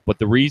 but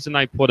the reason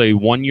I put a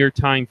 1 year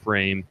time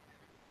frame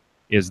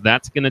is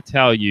that's going to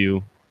tell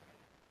you,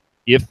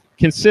 if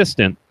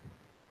consistent,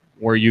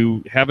 where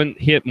you haven't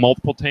hit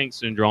multiple tank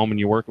syndrome and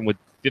you're working with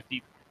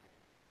 50,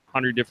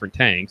 100 different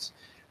tanks.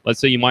 Let's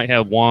say you might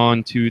have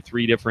 1, 2,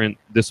 3 different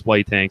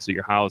display tanks that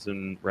you're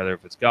housing, whether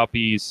if it's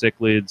guppies,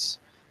 cichlids,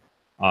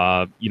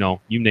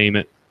 you name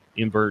it,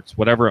 inverts,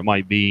 whatever it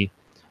might be.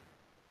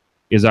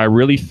 Is I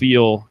really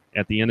feel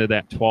at the end of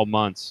that 12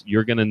 months,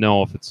 you're going to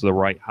know if it's the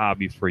right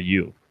hobby for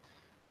you.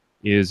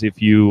 Is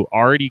if you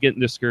already getting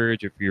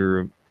discouraged,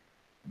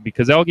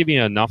 because that'll give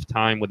you enough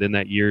time within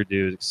that year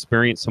to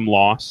experience some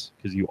loss,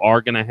 because you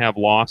are going to have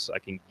loss. I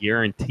can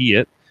guarantee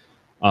it.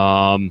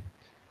 I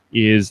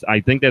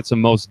think that's the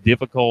most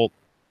difficult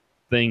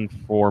thing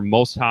for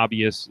most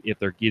hobbyists if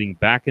they're getting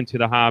back into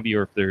the hobby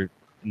or if they're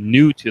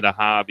new to the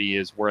hobby,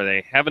 is where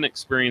they haven't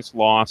experienced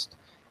loss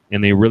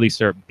and they really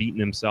start beating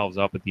themselves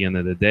up at the end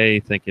of the day,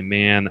 thinking,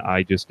 man,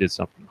 I just did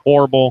something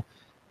horrible.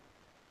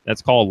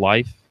 That's called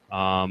life.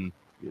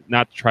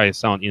 Not to try to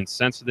sound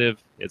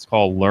insensitive, it's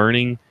called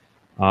learning.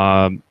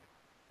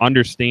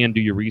 Understand,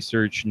 do your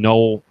research,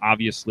 know,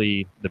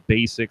 obviously, the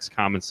basics,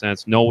 common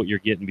sense, know what you're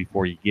getting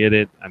before you get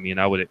it. I mean,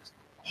 I would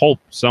hope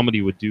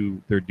somebody would do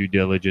their due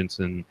diligence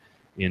and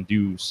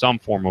do some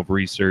form of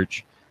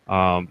research,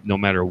 no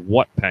matter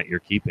what pet you're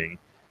keeping,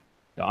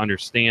 to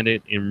understand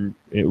it. And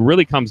it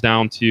really comes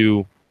down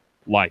to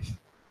life.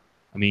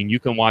 I mean, you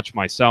can watch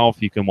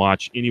myself, you can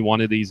watch any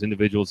one of these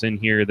individuals in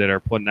here that are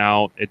putting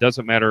out. It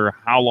doesn't matter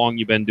how long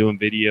you've been doing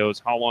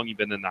videos, how long you've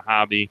been in the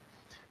hobby.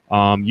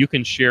 You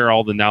can share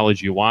all the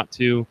knowledge you want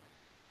to,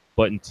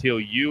 but until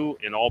you,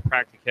 in all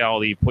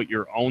practicality, put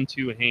your own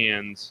 2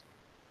 hands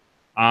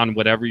on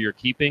whatever you're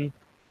keeping,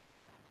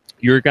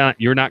 you're not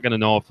going to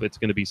know if it's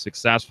going to be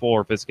successful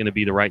or if it's going to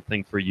be the right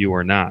thing for you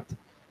or not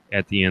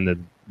at the end of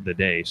the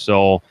day.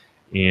 So,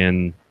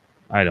 and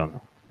I don't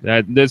know.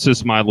 This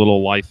is my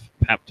little life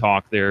pep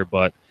talk there,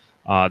 but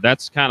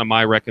that's kind of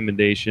my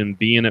recommendation.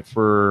 Be in it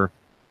for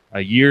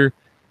a year,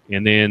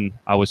 and then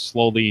I would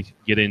slowly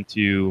get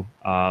into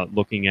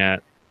looking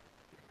at.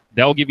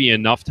 That'll give you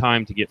enough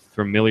time to get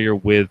familiar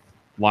with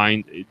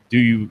line.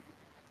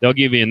 They'll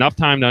give you enough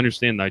time to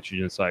understand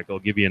nitrogen cycle.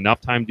 Give you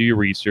enough time to do your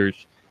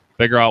research,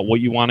 figure out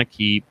what you want to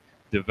keep,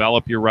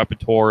 develop your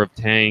repertoire of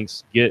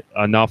tanks, get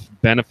enough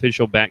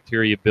beneficial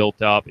bacteria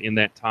built up in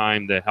that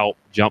time to help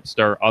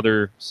jumpstart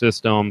other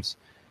systems.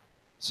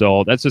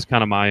 So that's just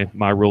kind of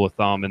my rule of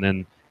thumb. And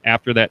then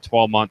after that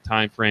 12-month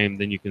time frame,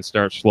 then you can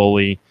start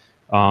slowly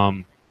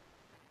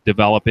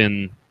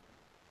developing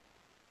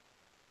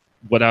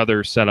what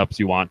other setups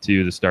you want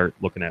to start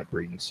looking at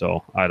breeding.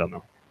 So I don't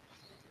know.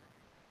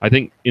 I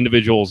think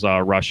individuals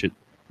rush it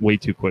way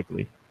too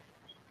quickly.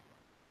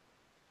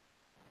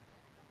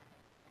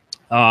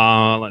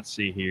 Let's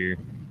see here.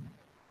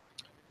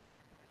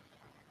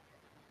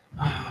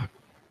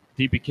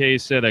 DPK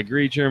said, I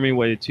agree, Jeremy.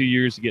 Waited 2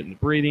 years to get into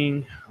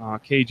breeding.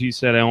 KG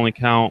said, I only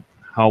count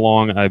how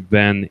long I've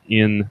been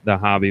in the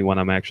hobby when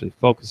I'm actually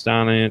focused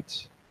on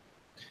it.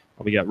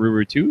 We got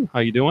Ruru too. How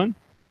you doing?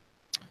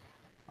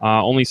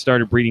 Only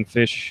started breeding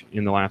fish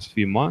in the last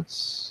few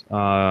months,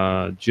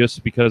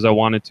 just because I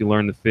wanted to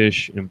learn the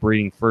fish and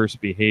breeding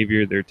first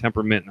behavior, their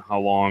temperament, and how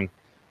long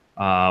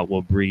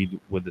will breed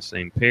with the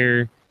same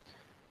pair.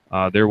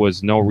 There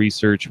was no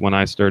research when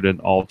I started,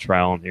 all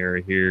trial and error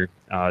here.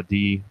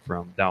 D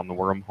from down the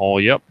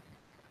wormhole. Yep.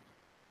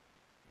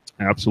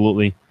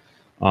 Absolutely.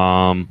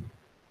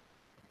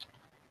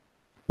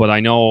 But I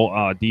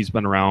know D's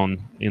been around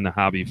in the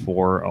hobby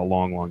for a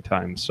long, long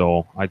time.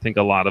 So I think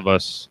a lot of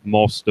us,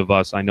 most of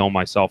us, I know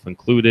myself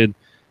included,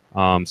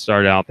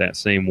 started out that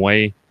same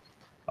way.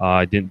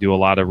 I didn't do a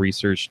lot of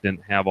research,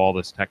 didn't have all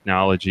this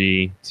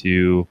technology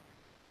to,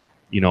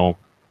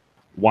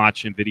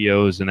 watching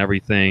videos and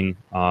everything.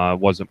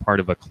 Wasn't part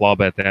of a club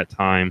at that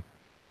time.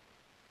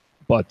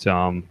 But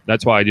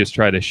that's why I just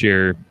try to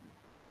share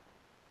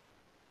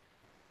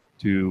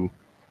to,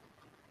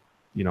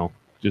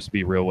 just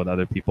be real with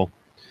other people.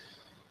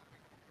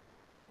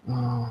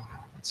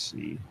 Let's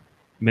see.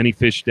 Many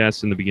fish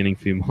deaths in the beginning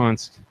few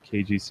months.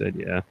 KG said,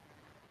 yeah.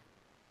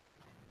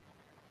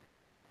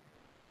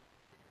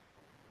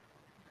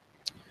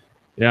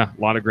 Yeah,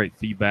 a lot of great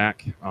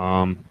feedback.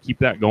 Keep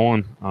that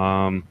going.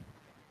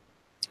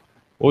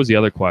 What was the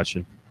other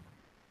question?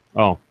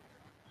 Oh,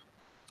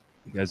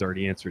 you guys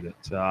already answered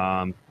it.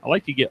 I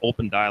like to get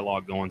open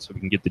dialogue going so we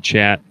can get the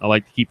chat. I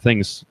like to keep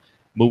things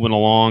moving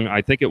along.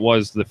 I think it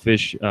was the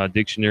fish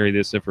dictionary,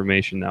 this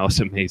information. That was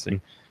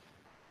amazing.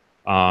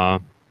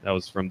 That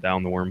was from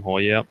down the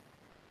wormhole, yep.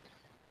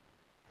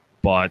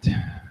 But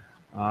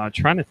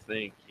Trying to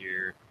think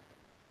here.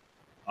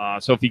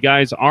 So if you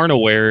guys aren't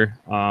aware,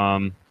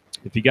 I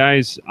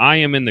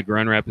am in the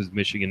Grand Rapids,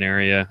 Michigan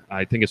area.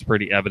 I think it's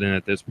pretty evident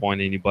at this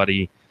point.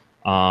 Anybody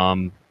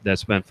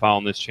that's been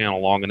following this channel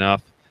long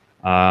enough,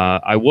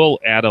 I will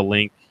add a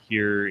link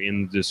here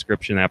in the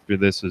description after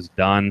this is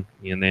done,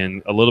 and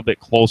then a little bit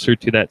closer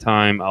to that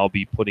time, I'll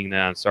be putting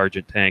that on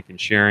Sergeant Tank and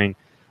sharing.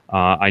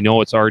 I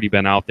know it's already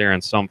been out there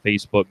in some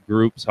Facebook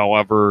groups.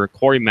 However,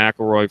 Corey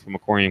McElroy from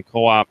Aquarium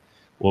Co-op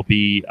will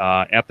be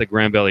at the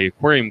Grand Valley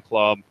Aquarium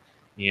Club,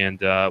 and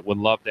would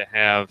love to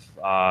have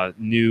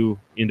new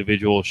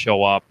individuals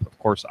show up. Of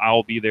course,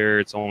 I'll be there.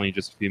 It's only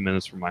just a few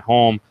minutes from my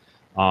home.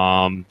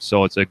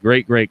 So it's a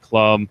great, great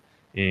club,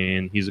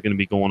 and he's going to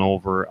be going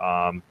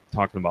over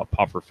talking about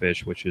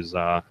pufferfish, which is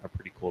a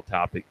pretty cool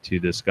topic to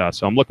discuss.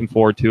 So I'm looking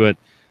forward to it.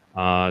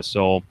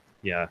 So,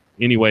 yeah,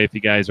 anyway, if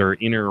you guys are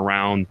in or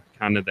around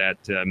kind of that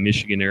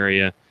Michigan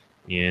area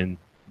and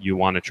you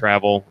want to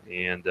travel,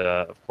 and,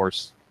 of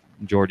course,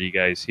 majority of you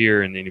guys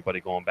here and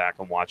anybody going back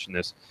and watching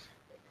this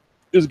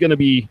is going to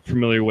be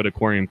familiar with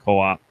Aquarium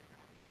Co-op.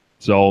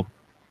 So,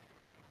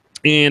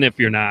 and if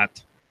you're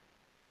not,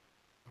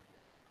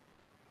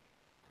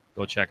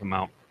 go check them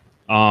out.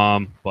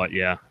 But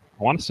yeah,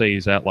 I want to say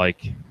he's at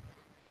like,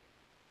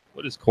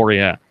 what is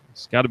Corey at?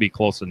 It's got to be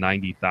close to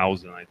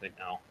 90,000, I think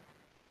now.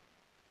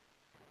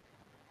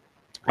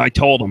 I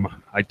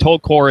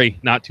told Corey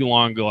not too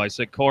long ago, I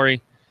said,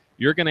 Corey,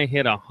 you're going to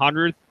hit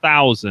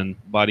 100,000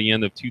 by the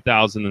end of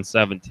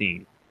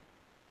 2017.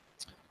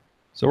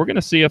 So we're going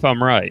to see if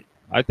I'm right.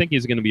 I think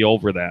he's going to be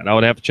over that. I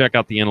would have to check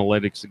out the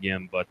analytics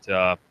again, but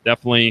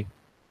definitely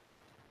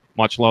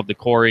much love to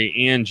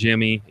Corey and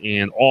Jimmy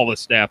and all the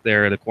staff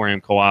there at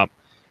Aquarium Co-op.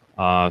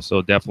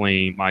 So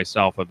definitely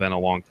myself, I've been a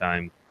long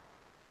time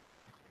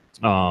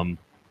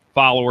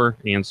follower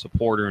and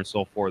supporter and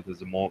so forth,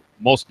 as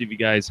most of you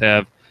guys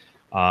have.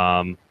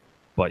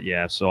 But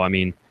yeah, so I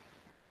mean,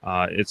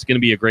 it's going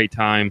to be a great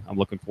time. I'm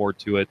looking forward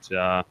to it.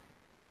 Yeah,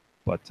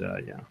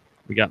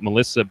 we got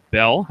Melissa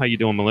Bell. How you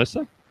doing,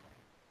 Melissa?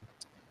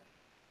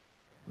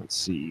 Let's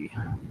see.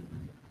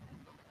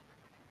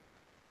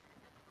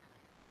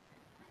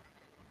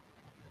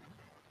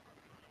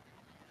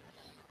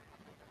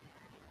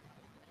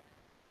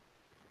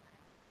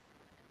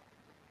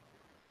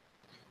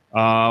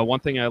 One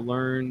thing I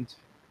learned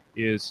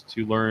is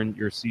to learn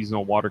your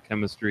seasonal water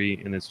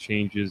chemistry and its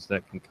changes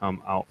that can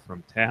come out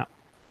from tap.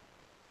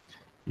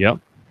 Yep.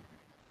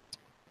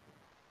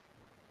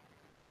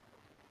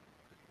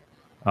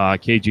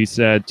 KG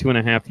said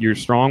 2.5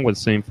 years strong with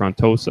the same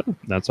frontosa.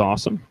 That's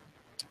awesome.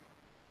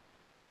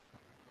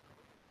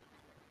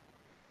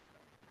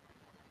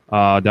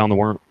 Down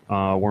the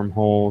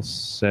wormhole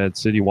said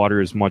city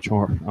water is much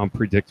more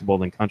unpredictable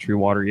than country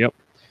water. Yep.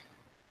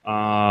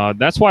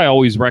 That's why I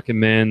always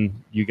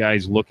recommend you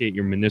guys look at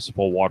your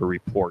municipal water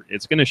report.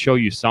 It's going to show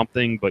you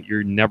something, but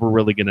you're never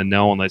really going to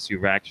know unless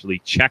you're actually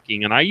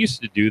checking. And I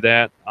used to do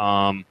that.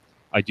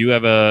 I do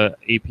have a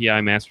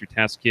API master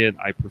test kit.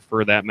 I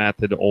prefer that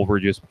method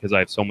over just because I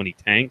have so many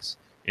tanks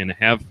and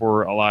have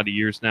for a lot of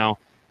years now.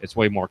 It's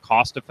way more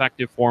cost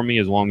effective for me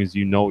as long as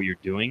you know what you're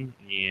doing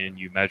and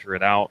you measure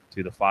it out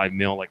to the 5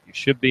 mil like you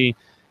should be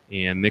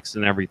and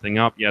mixing everything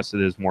up. Yes,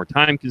 it is more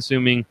time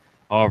consuming.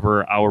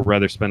 However, I would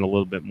rather spend a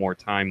little bit more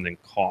time than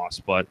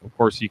cost. But of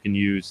course, you can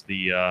use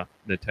the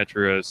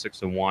Tetra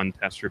 6-in-1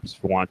 test strips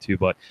if you want to.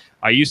 But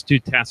I used to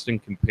test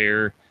and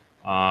compare.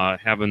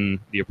 Having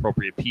the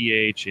appropriate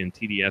pH and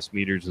TDS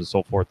meters and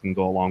so forth can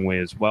go a long way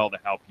as well to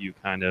help you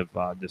kind of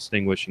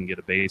distinguish and get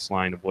a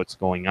baseline of what's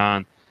going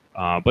on.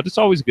 But it's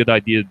always a good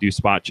idea to do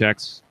spot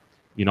checks.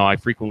 You know, I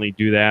frequently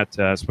do that,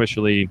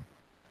 especially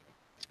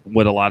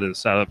with a lot of the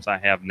setups I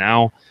have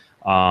now.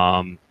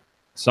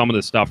 Some of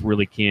the stuff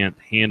really can't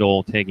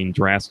handle taking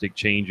drastic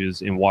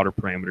changes in water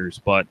parameters.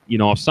 But, you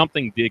know, if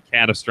something did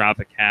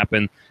catastrophic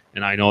happen,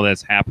 and I know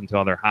that's happened to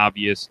other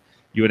hobbyists,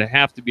 you would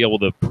have to be able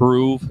to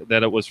prove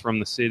that it was from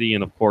the city.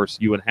 And, of course,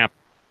 you would have,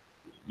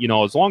 you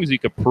know, as long as you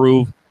could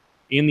prove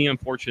in the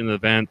unfortunate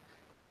event,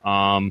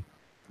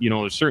 you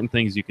know, there's certain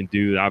things you can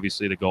do,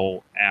 obviously, to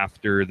go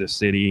after the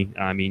city.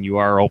 I mean, you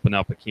are opening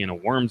up a can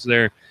of worms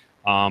there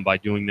by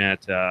doing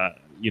that.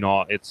 You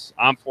know,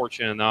 I'm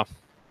fortunate enough,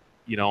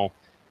 you know,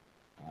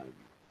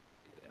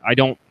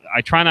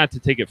 I try not to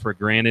take it for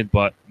granted,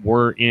 but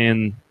we're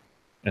in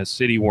a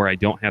city where I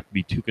don't have to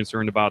be too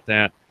concerned about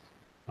that.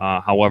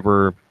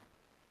 However,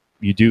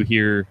 you do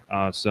hear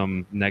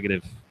some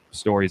negative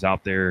stories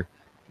out there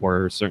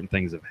where certain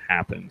things have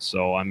happened.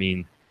 So, I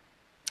mean,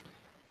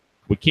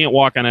 we can't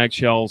walk on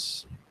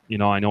eggshells. You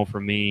know, I know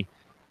for me,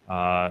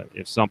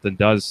 if something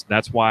does,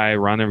 that's why I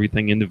run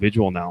everything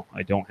individual now.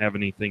 I don't have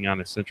anything on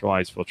a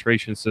centralized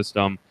filtration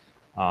system.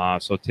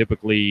 So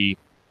typically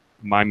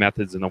my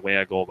methods and the way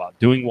I go about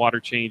doing water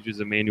changes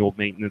and manual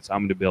maintenance,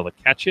 I'm going to be able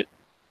to catch it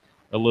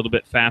a little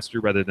bit faster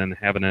rather than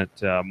having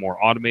it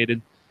more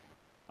automated.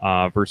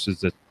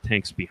 Versus the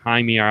tanks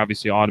behind me are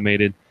obviously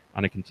automated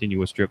on a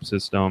continuous drip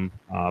system.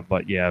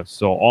 But yeah,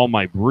 so all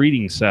my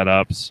breeding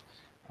setups,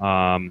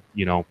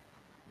 you know,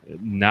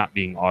 not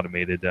being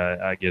automated,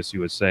 I guess you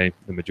would say,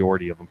 the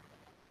majority of them.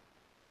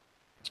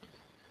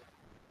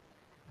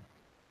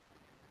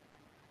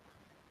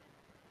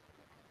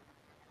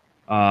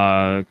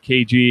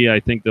 KG, I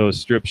think those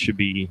strips should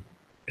be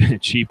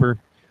cheaper.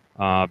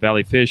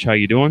 Valley Fish, how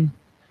you doing?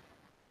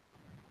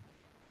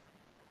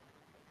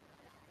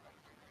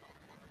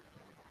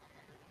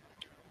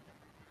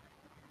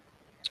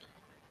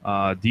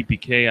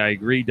 DPK, I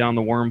agree. Down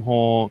the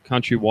wormhole,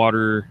 Country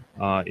Water,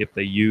 if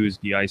they use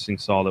de-icing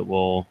salt, it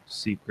will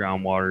seep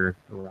groundwater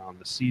around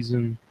the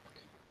season.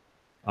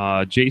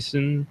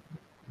 Jason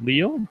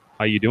Leo,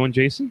 how you doing,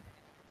 Jason?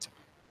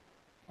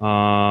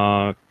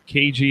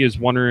 KG is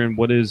wondering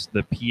what is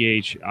the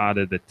pH out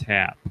of the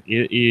tap.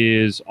 It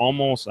is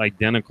almost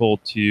identical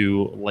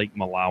to Lake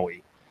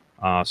Malawi,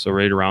 so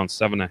right around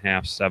 7.5,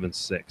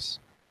 7.6.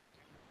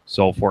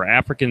 So for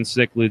African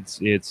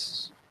cichlids,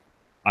 it's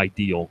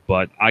ideal,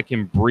 but I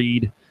can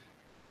breed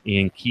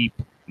and keep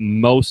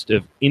most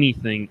of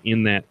anything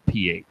in that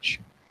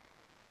pH.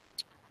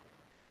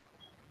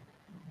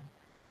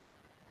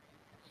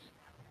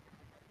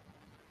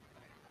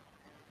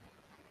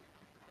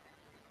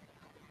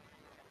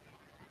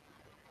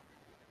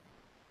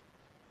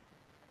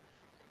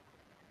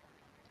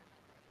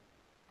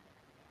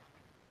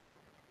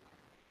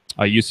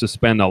 I used to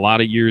spend a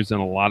lot of years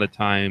and a lot of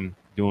time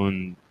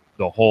doing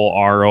the whole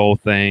RO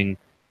thing.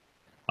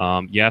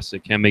 Yes,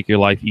 it can make your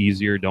life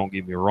easier. Don't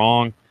get me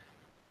wrong.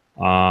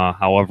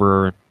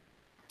 However,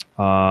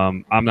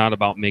 I'm not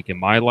about making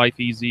my life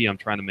easy. I'm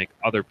trying to make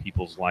other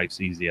people's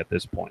lives easy at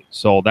this point.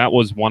 So that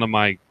was one of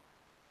my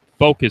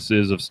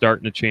focuses of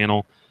starting the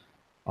channel,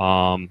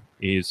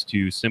 is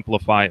to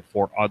simplify it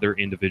for other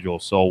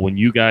individuals. So when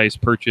you guys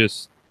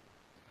purchase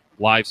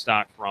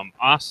livestock from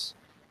us,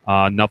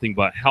 Nothing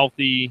But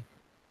Healthy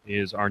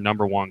is our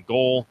number one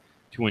goal,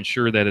 to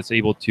ensure that it's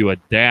able to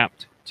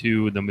adapt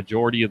to the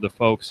majority of the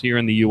folks here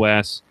in the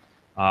U.S.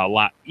 A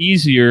lot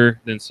easier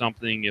than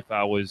something if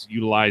I was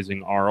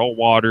utilizing RO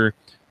water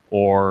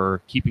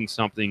or keeping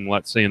something,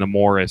 let's say, in a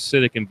more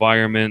acidic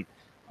environment,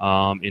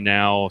 and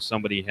now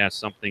somebody has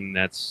something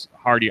that's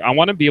hardy. I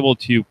want to be able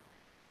to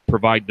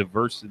provide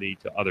diversity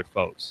to other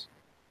folks,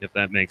 if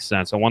that makes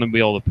sense. I want to be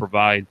able to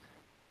provide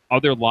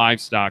other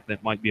livestock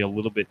that might be a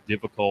little bit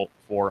difficult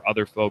for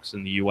other folks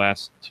in the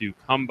U.S. to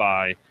come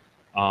by,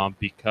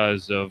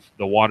 because of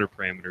the water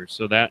parameters.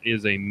 So that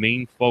is a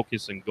main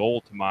focus and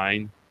goal to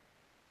mine,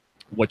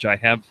 which I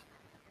have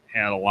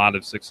had a lot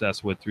of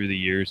success with through the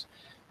years,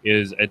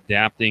 is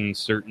adapting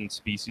certain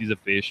species of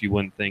fish you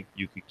wouldn't think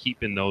you could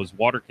keep in those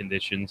water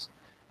conditions,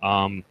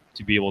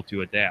 to be able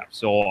to adapt.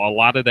 So a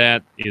lot of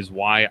that is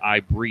why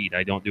I breed.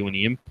 I don't do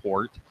any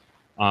import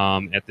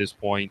at this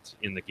point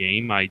in the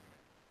game.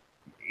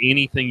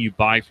 Anything you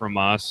buy from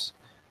us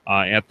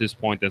at this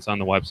point that's on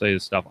the website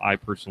is stuff I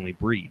personally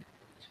breed.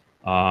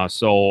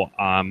 So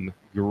I'm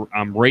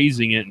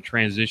raising it and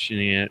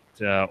transitioning it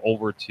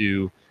over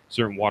to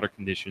certain water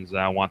conditions that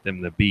I want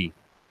them to be.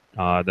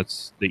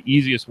 That's the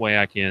easiest way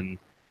I can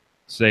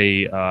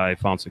say I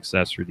found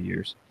success through the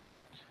years.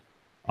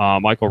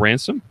 Michael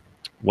Ransom,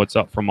 what's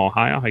up from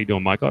Ohio? How you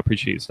doing, Michael? I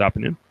appreciate you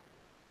stopping in.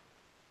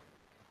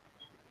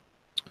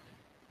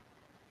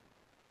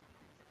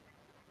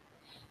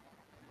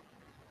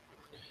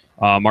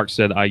 Mark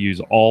said, I use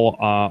all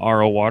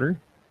RO water.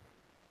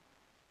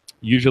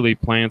 Usually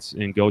plants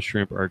and ghost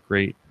shrimp are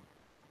great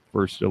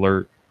first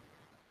alert,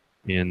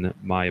 in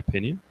my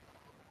opinion.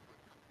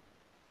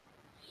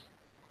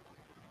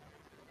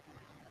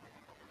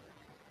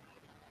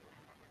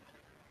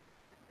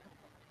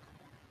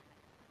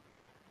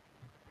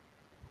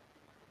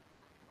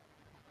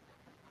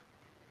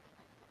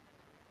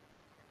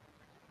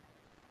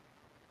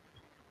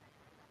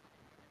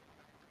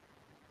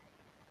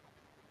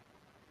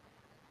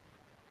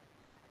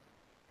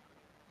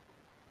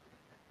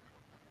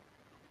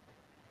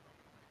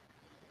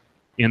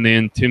 And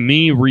then to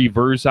me,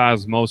 reverse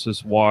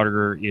osmosis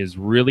water is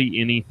really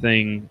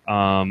anything.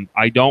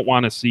 I don't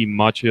want to see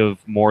much of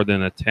more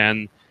than a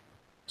 10,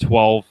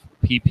 12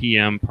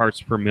 ppm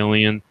parts per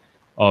million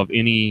of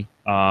any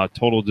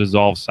total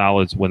dissolved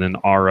solids with an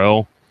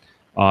RO.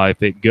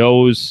 If it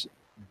goes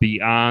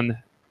beyond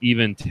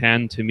even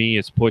 10, to me,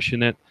 it's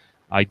pushing it.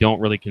 I don't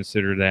really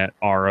consider that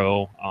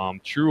RO.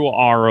 True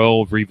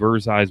RO,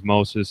 reverse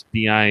osmosis,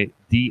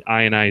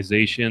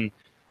 deionization,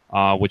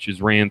 which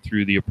is ran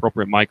through the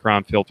appropriate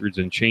micron filters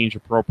and changed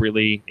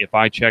appropriately. If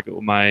I check it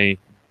with my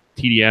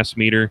TDS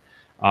meter,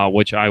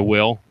 which I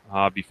will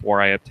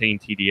before I obtain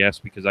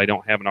TDS, because I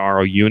don't have an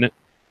RO unit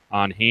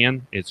on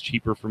hand, it's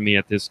cheaper for me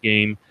at this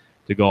game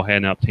to go ahead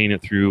and obtain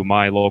it through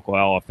my local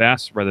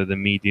LFS rather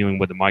than me dealing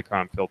with the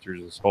micron filters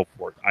and so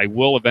forth. I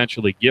will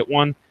eventually get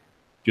one,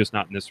 just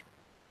not in this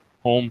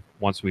home.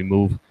 Once we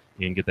move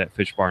and get that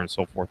fish bar and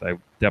so forth, I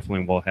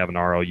definitely will have an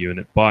RO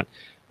unit. But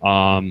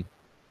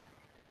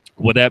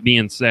with that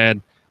being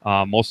said,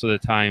 most of the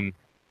time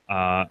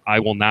I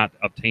will not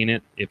obtain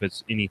it if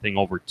it's anything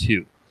over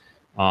 2.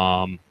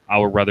 I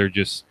would rather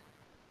just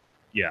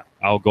yeah,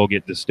 I'll go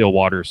get distilled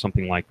water or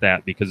something like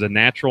that, because the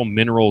natural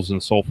minerals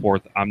and so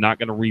forth, I'm not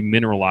going to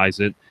remineralize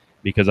it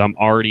because I'm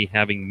already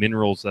having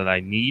minerals that I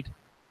need,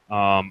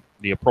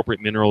 the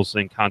appropriate minerals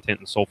and content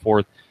and so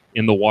forth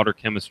in the water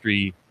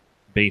chemistry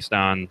based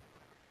on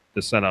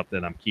the setup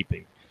that I'm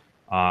keeping.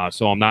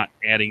 So I'm not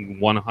adding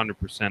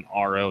 100%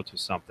 RO to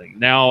something.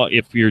 Now,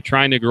 if you're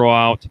trying to grow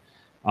out,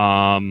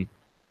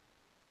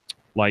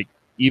 like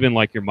even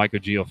like your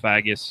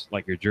Mycogeophagus,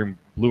 like your germ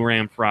blue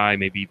ram fry,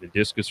 maybe even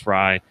discus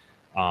fry,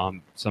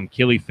 some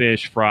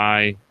killifish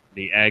fry,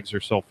 the eggs or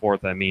so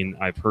forth. I mean,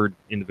 I've heard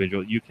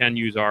individual, you can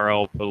use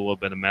RO, put a little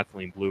bit of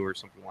methylene blue or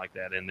something like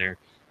that in there.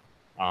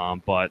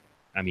 But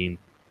I mean,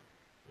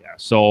 yeah,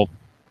 so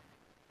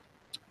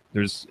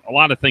there's a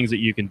lot of things that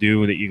you can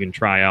do that you can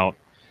try out.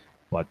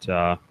 But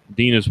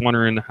Dean is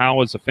wondering,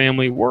 how is the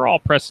family? We're all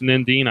pressing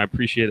in, Dean. I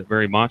appreciate it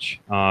very much.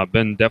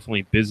 Been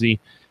definitely busy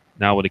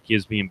now with the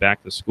kids being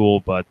back to school,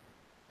 but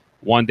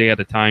one day at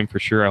a time for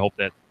sure. I hope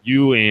that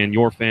you and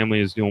your family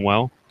is doing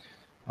well.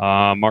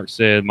 Mark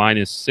said mine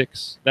is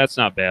 6. That's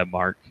not bad,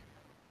 Mark.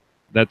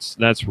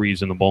 That's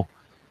reasonable.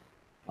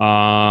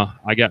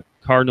 I got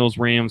Cardinals,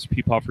 Rams,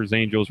 Peepoffers,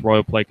 Angels,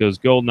 Royal Plecos,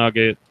 Gold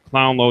Nugget,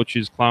 Clown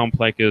Loaches, Clown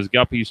Plecos,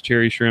 Guppies,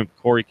 Cherry Shrimp,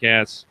 Cory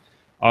Cats,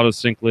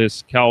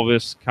 Autosynclus,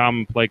 Calvis,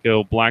 Common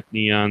Pleco, Black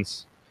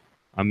Neons.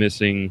 I'm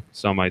missing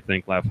some, I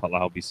think, laugh out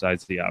loud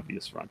besides the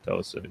obvious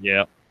Frontosa.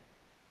 Yeah.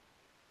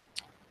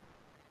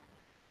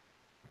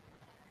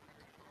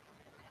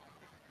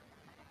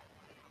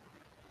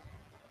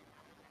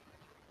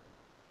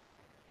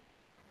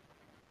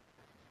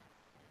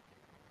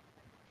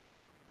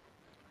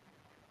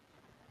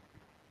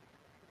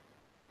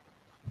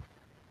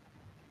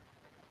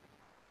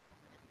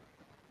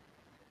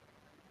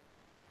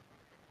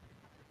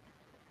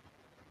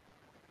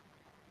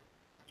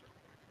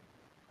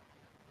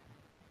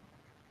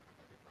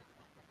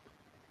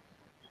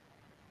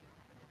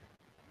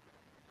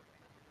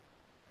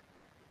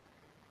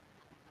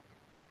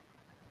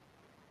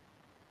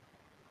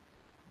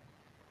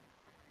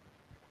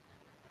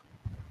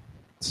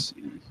 Let's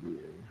see here.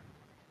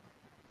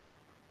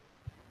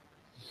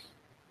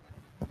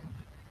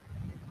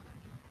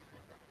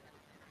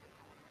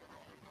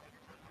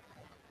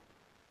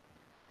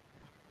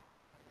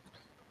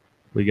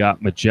 We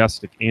got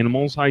Majestic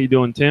Animals. How you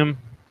doing, Tim?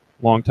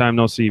 Long time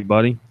no see,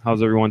 buddy.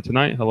 How's everyone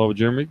tonight? Hello,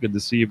 Jeremy. Good to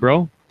see you,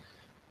 bro.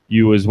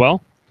 You as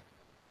well.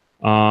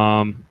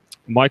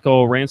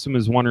 Michael Ransom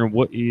is wondering,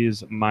 what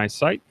is my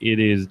site? It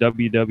is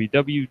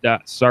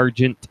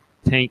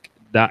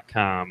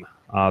www.sergeanttank.com.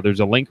 There's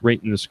a link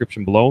right in the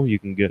description below. You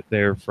can get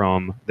there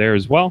from there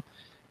as well.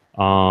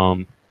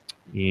 And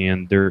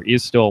there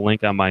is still a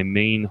link on my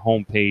main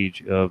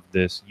homepage of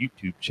this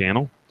YouTube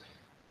channel,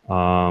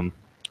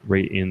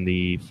 right in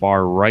the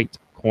far right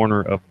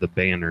corner of the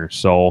banner.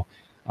 So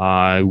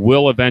I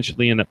will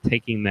eventually end up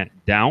taking that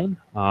down,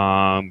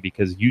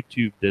 because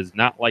YouTube does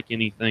not like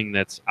anything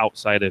that's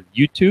outside of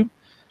YouTube.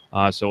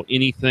 So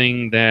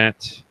anything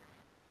that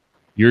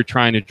you're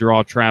trying to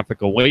draw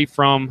traffic away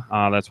from,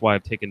 that's why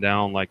I've taken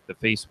down like the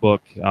Facebook.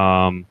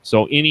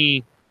 So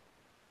any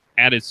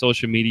added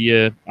social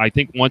media, I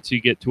think once you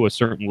get to a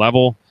certain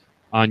level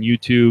on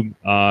YouTube,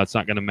 it's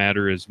not going to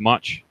matter as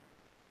much,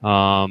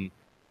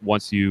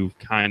 once you've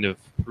kind of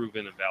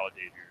proven and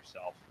validated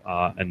yourself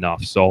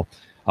enough. So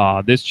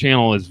this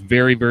channel is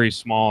very, very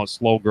small. It's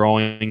slow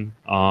growing.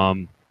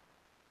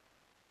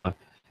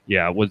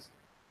 Yeah, with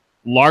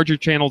larger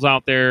channels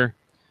out there,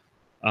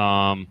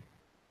 I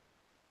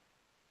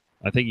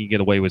think you can get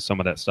away with some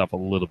of that stuff a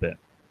little bit.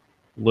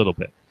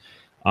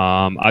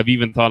 I've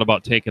even thought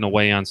about taking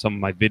away on some of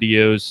my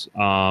videos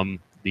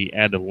the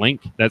added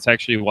link. That's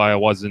actually why I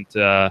wasn't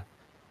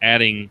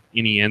adding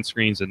any end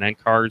screens and end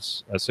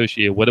cards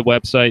associated with a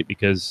website,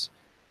 because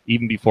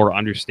even before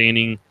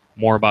understanding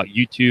more about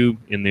YouTube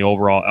and the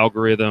overall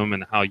algorithm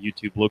and how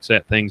YouTube looks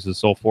at things and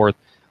so forth,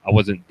 I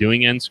wasn't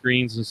doing end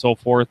screens and so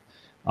forth.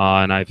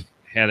 And I've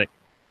had it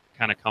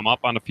kind of come up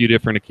on a few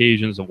different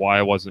occasions of why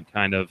I wasn't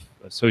kind of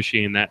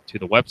associating that to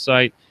the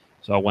website.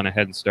 So I went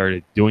ahead and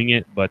started doing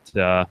it. But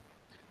I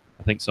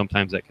think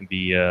sometimes that can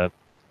be a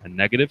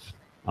negative,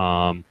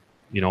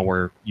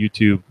 where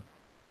YouTube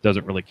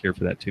doesn't really care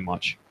for that too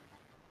much.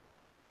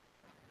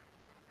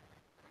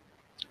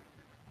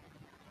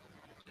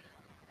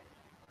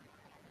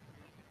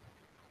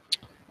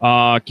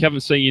 Kevin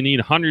saying you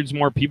need hundreds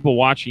more people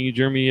watching you,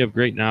 Jeremy. You have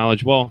great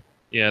knowledge. Well,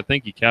 yeah,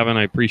 thank you, Kevin.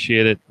 I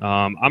appreciate it.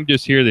 I'm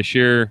just here to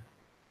share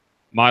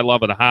my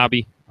love of the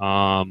hobby.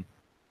 That's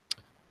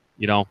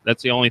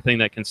the only thing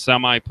that can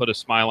semi put a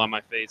smile on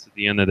my face at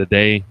the end of the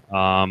day.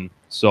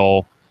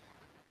 So,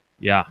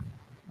 yeah.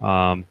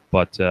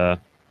 But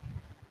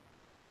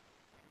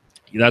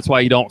that's why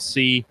you don't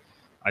see,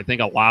 I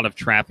think, a lot of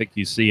traffic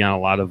you see on a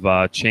lot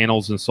of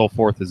channels and so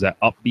forth is that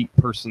upbeat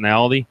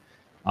personality.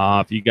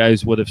 If you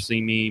guys would have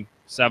seen me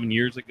 7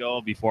 years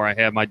ago, before I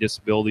had my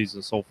disabilities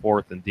and so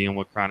forth, and dealing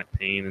with chronic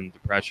pain and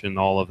depression,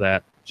 all of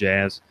that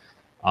jazz,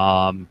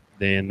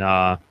 then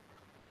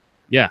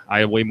yeah, I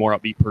have way more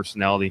upbeat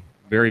personality.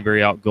 Very,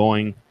 very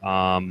outgoing.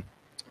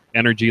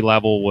 energy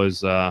level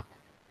was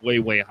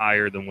way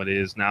higher than what it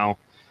is now.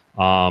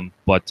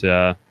 But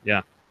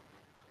yeah,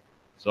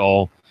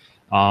 so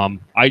I'm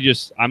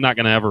not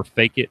gonna ever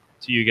fake it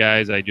to you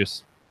guys. I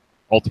just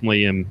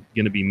ultimately am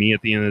gonna be me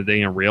at the end of the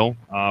day and real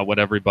with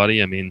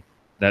everybody. I mean,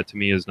 that to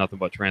me is nothing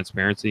but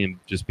transparency and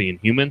just being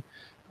human.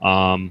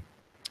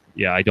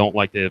 Yeah, I don't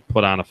like to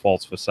put on a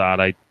false facade.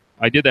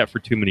 I did that for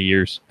too many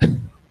years.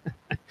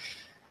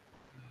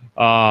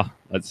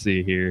 Let's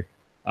see here.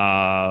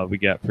 We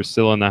got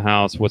Priscilla in the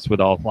house. What's with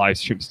all live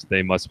streams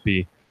today? Must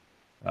be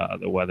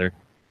the weather.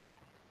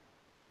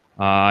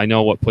 I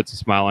know what puts a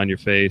smile on your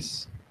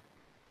face.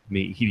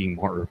 Me eating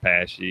more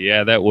Repashy.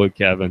 Yeah, that would,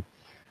 Kevin.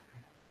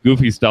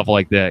 Goofy stuff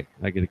like that.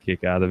 I get a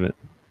kick out of it.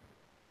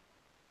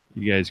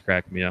 You guys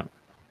crack me up.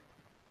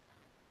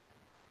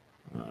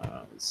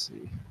 Let's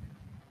see.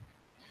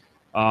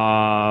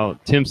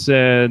 Tim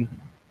said,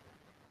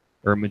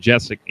 or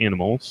Majestic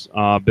Animals.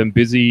 Been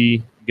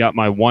busy. Got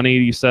my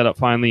 180 setup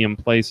finally in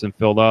place and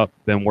filled up.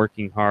 Been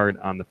working hard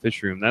on the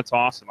fish room. That's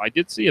awesome. I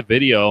did see a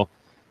video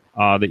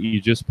that you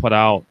just put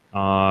out.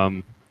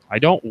 I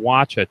don't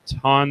watch a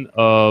ton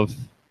of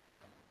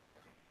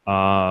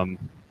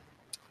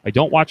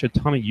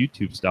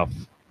YouTube stuff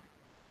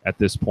at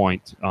this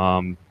point.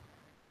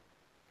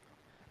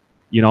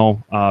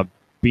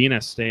 Being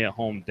a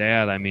stay-at-home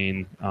dad, I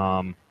mean,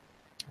 I've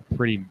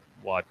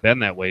been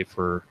that way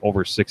for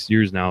over 6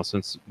 years now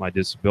since my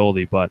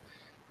disability. But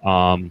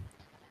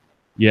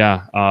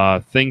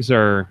things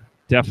are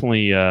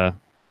definitely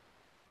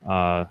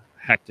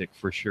hectic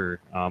for sure.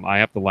 I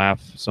have to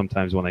laugh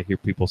sometimes when I hear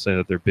people say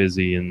that they're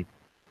busy, and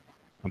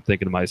I'm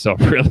thinking to myself,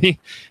 really,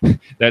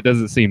 that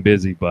doesn't seem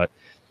busy. But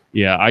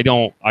yeah, I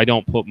don't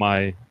put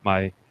my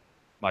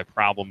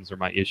problems or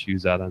my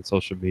issues out on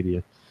social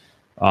media.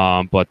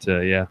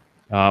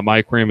 My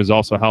aquarium has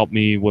also helped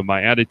me with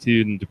my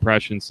attitude and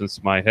depression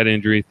since my head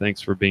injury.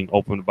 Thanks for being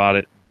open about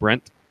it,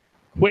 Brent.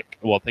 Quick.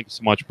 Well, thank you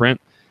so much,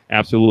 Brent.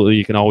 Absolutely.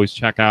 You can always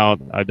check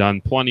out. I've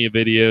done plenty of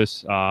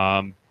videos.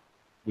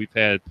 We've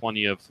had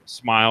plenty of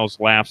smiles,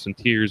 laughs, and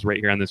tears right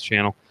here on this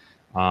channel.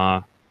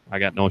 I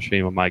got no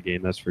shame in my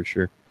game, that's for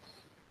sure.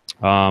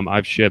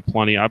 I've shed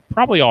plenty. I've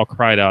probably all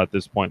cried out at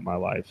this point in my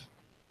life.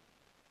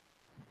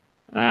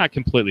 Not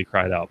completely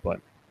cried out, but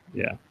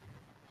yeah.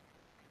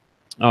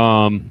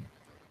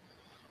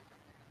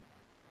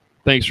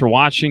 Thanks for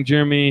watching,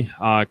 Jeremy.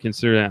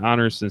 Consider that an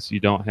honor since you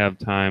don't have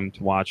time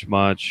to watch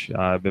much.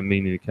 I've been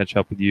meaning to catch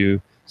up with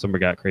you. Summer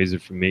got crazy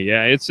for me.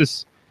 Yeah,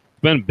 it's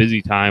been a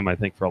busy time, I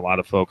think, for a lot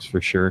of folks, for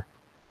sure.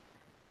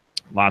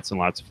 Lots and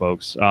lots of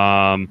folks.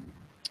 I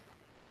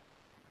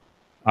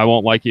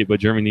won't like it, but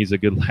Jeremy needs a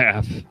good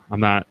laugh. I'm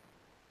not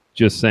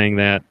just saying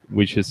that.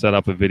 We should set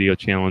up a video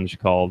challenge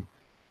called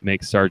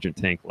Make Sergeant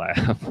Tank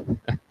Laugh.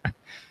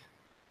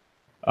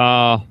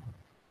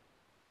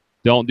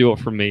 Don't do it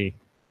for me,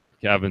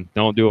 Kevin.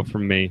 Don't do it for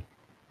me.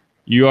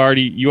 You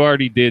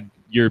already did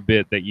your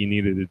bit that you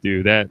needed to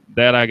do. That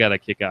I got a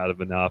kick out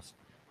of enough.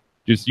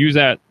 Just use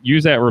that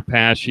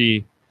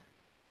Repashy.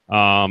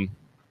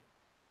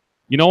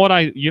 You know what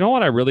I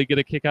really get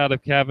a kick out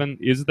of, Kevin,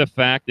 is the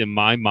fact in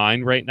my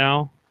mind right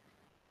now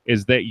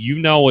is that you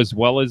know as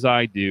well as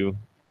I do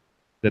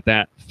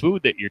that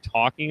food that you're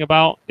talking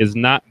about is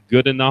not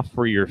good enough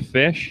for your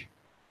fish,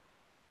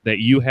 that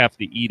you have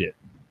to eat it.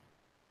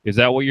 Is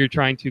that what you're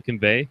trying to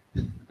convey?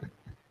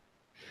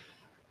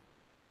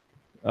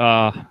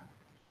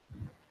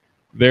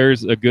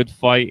 There's a good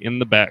fight in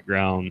the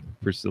background,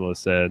 Priscilla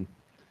said.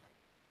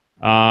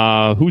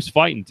 Who's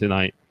fighting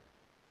tonight?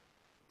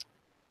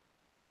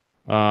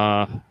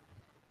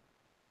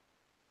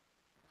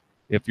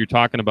 If you're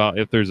talking about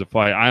if there's a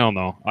fight, I don't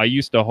know. I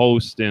used to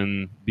host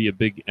and be a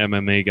big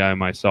MMA guy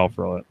myself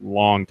for a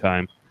long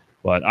time,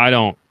 but I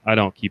don't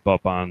keep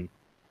up on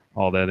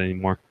all that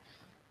anymore.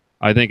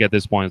 I think at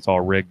this point it's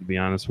all rigged, to be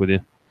honest with you.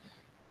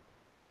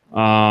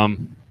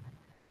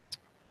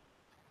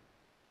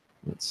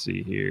 Let's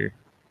see here.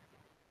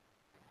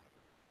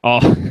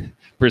 Oh,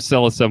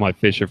 Priscilla said my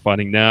fish are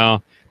fighting.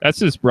 No, that's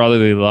just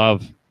brotherly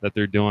love that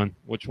they're doing.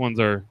 Which ones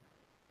are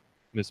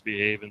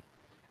misbehaving?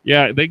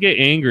 Yeah, they get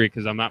angry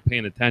because I'm not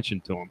paying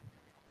attention to them.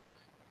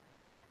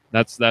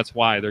 That's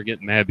why they're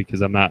getting mad,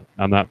 because I'm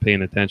not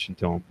paying attention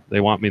to them. They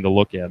want me to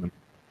look at them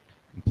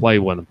and play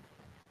with them.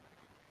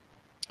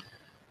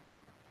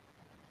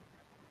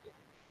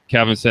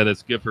 Kevin said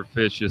it's good for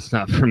fish, it's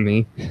not for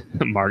me.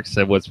 Mark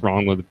said, what's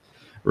wrong with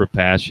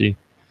Repashy?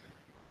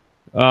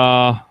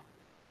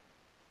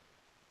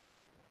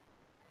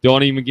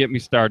 Don't even get me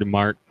started,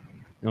 Mark.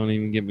 Don't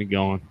even get me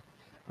going.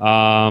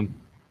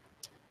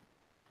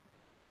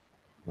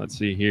 Let's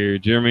see here.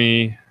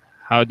 Jeremy,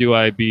 how do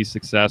I be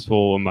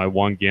successful in my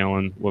 1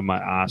 gallon with my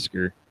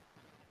Oscar?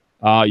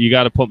 You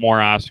got to put more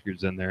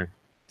Oscars in there,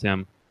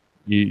 Tim.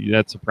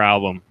 That's a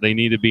problem. They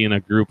need to be in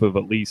a group of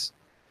at least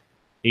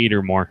 8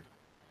 or more.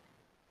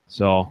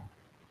 So,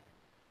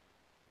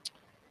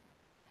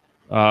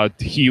 do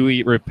you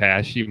eat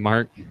Repashy,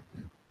 Mark?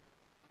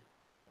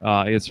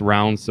 It's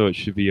round, so it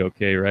should be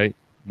okay, right?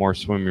 More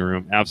swimming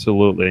room.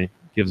 Absolutely.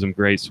 Gives them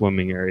great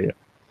swimming area.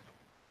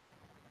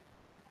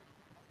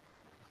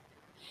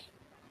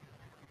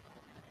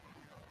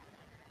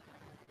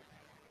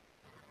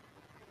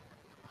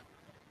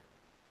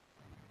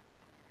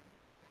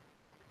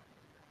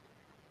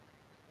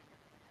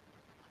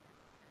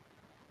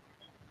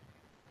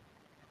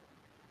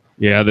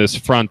 Yeah, this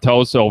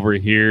frontosa over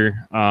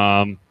here,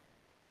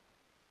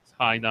 it's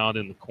hiding out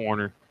in the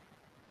corner.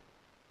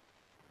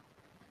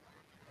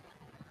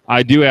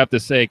 I do have to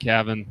say,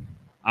 Kevin,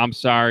 I'm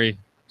sorry,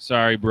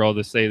 bro,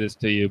 to say this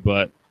to you,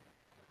 but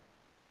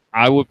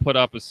I would put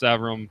up a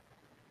Severum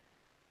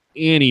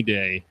any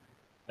day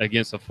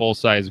against a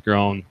full-size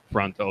grown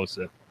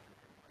frontosa,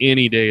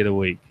 any day of the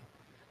week.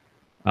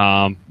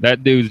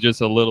 That dude's just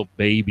a little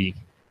baby.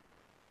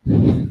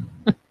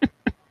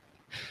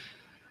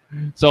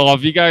 So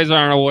if you guys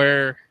aren't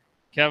aware,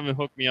 Kevin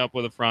hooked me up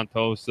with a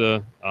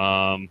frontosa,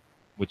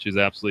 which is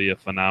absolutely a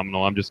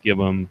phenomenal. I'm just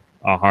giving him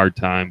a hard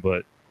time,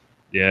 but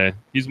yeah,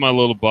 he's my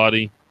little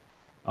buddy.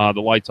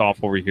 The light's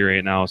off over here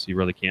right now, so you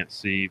really can't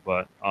see,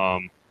 but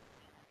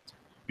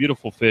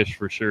beautiful fish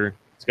for sure.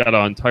 He's got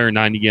an entire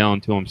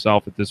 90-gallon to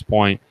himself at this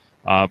point,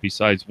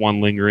 besides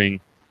one lingering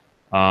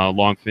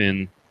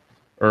longfin,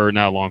 or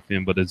not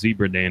longfin, but a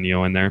zebra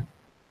danio in there.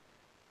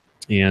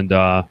 And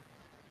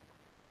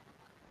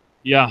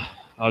yeah,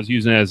 I was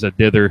using it as a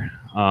dither.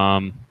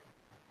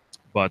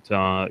 But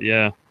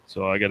yeah,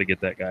 so I got to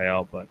get that guy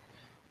out. But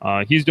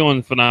he's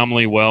doing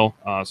phenomenally well,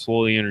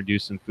 slowly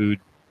introducing food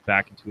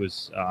back into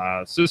his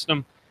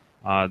system.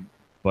 But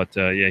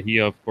yeah, he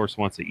of course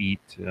wants to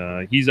eat.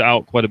 He's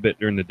out quite a bit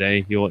during the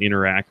day. He'll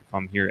interact if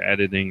I'm here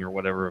editing or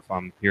whatever, if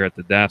I'm here at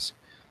the desk,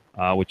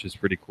 which is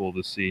pretty cool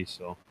to see.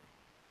 So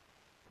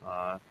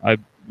I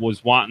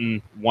was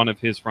wanting one of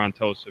his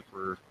frontosa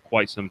for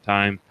quite some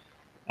time.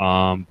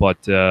 But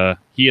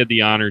he had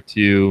the honor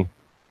to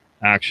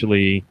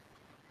actually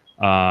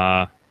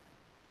I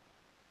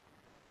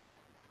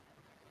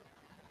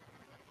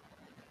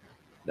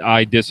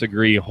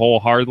disagree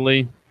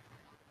wholeheartedly.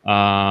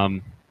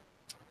 Do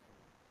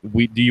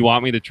you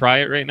want me to try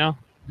it right now?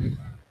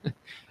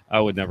 I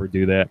would never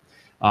do that.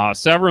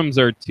 Severums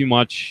are too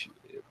much.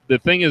 The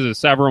thing is, a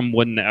Severum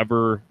wouldn't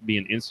ever be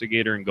an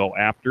instigator and go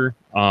after.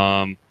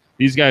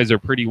 These guys are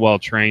pretty well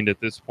trained at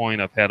this point.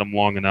 I've had them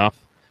long enough.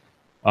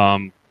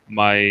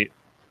 My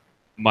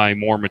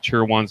more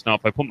mature ones. Now,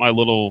 if I put my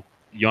little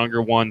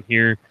younger one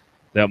here,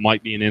 that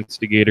might be an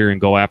instigator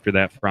and go after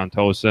that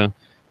frontosa.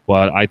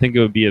 But I think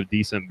it would be a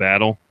decent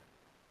battle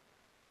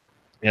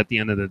at the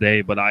end of the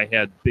day. But I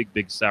had big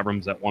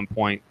Severums at one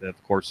point that,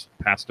 of course,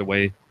 passed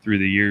away through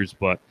the years.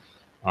 But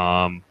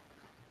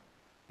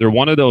they're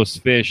one of those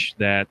fish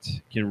that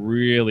can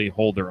really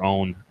hold their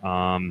own.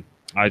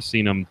 I've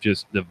seen them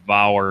just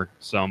devour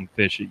some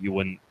fish that you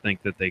wouldn't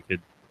think that they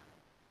could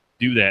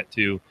do that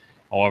to.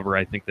 However,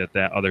 I think that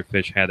other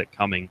fish had it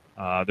coming.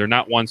 They're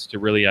not ones to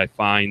really, I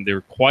find,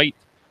 they're quite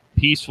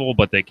peaceful,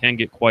 but they can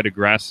get quite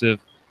aggressive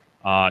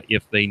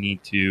if they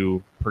need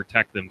to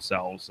protect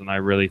themselves. And I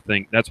really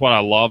think that's what I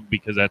love,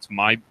 because that's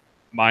my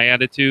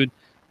attitude.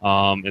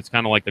 It's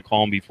kind of like the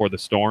calm before the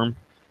storm.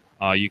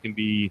 You can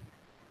be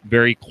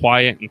very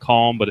quiet and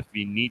calm, but if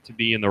you need to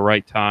be in the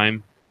right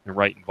time, the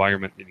right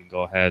environment, then you can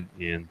go ahead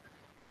and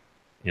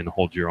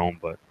hold your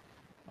own. But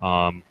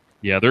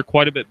yeah, they're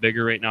quite a bit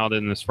bigger right now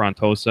than this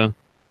frontosa.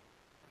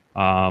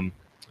 But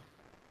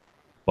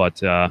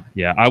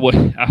yeah, I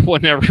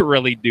would never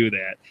really do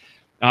that.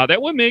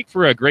 That would make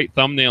for a great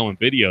thumbnail and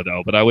video,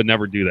 though, but I would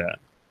never do that.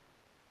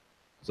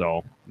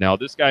 So now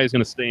this guy is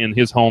going to stay in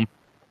his home.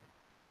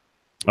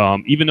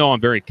 Even though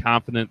I'm very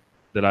confident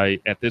that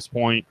at this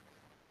point,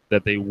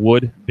 that they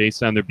would,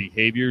 based on their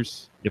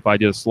behaviors, if I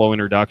did a slow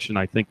introduction,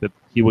 I think that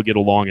he would get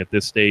along at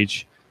this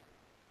stage.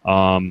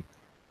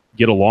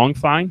 Get along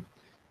fine.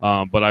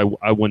 But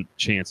I wouldn't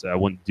chance it. I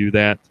wouldn't do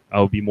that. I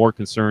would be more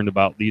concerned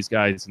about these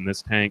guys in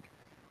this tank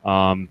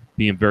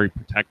being very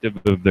protective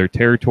of their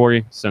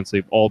territory, since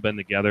they've all been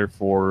together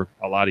for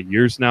a lot of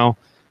years now.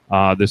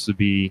 This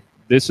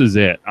is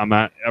it. I'm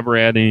not ever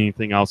adding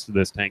anything else to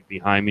this tank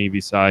behind me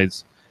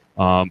besides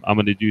I'm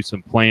going to do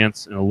some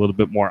plants and a little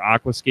bit more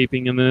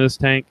aquascaping in this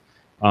tank.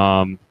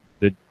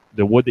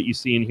 The wood that you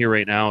see in here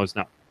right now is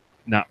not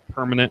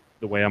permanent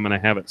the way I'm going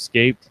to have it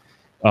scaped.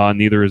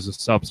 Neither is the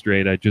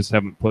substrate. I just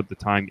haven't put the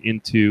time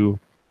into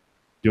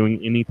doing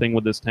anything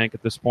with this tank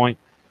at this point.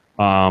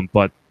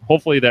 But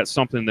hopefully that's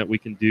something that we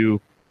can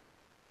do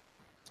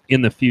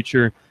in the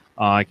future.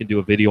 I can do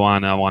a video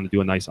on. I want to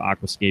do a nice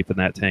aquascape in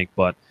that tank.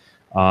 But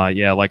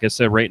yeah, like I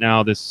said, right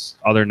now this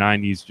other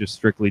 90 is just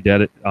strictly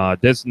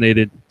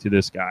designated to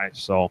this guy.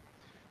 So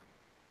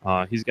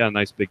he's got a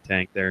nice big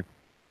tank there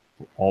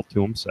all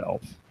to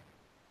himself.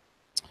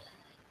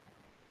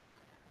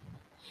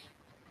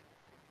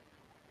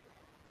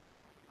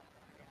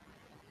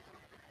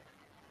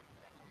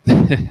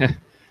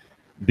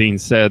 Dean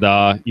said,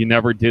 you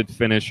never did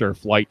finish our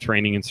flight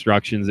training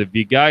instructions. If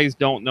you guys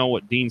don't know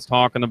what Dean's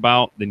talking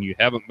about, then you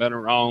haven't been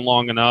around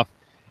long enough.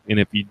 And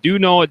if you do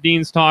know what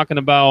Dean's talking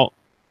about,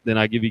 then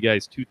I give you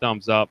guys 2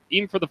 thumbs up.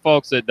 Even for the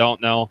folks that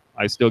don't know,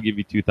 I still give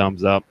you 2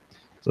 thumbs up.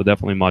 So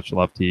definitely much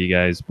love to you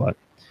guys. But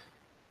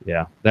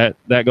yeah, that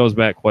goes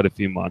back quite a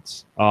few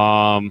months.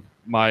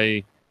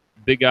 My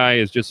big guy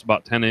is just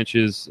about 10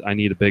 inches. I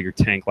need a bigger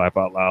tank, laugh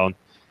out loud.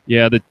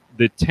 Yeah,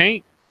 the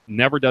tank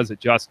never does it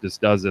justice,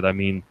 does it? I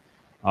mean,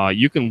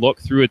 you can look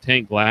through a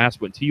tank glass,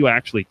 but until you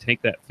actually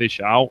take that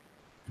fish out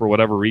for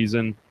whatever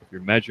reason, if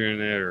you're measuring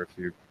it or if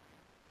you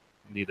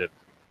need to,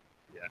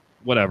 yeah,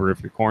 whatever,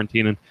 if you're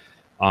quarantining,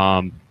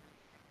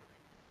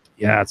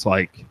 yeah, it's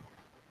like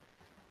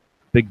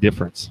big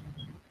difference.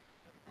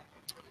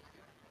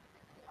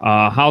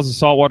 How's the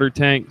saltwater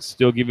tank?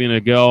 Still giving it a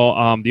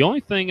go. The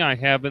only thing I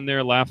have in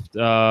there left,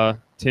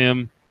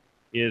 Tim,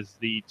 is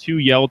the 2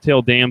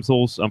 yellowtail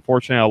damsels.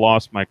 Unfortunately, I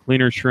lost my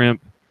cleaner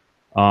shrimp.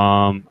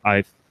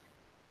 I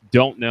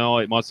don't know.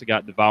 It must have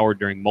got devoured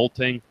during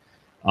molting,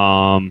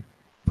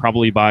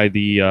 probably by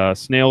the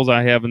snails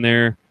I have in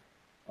there,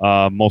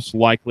 most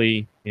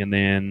likely. And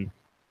then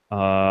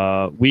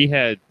we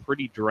had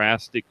pretty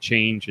drastic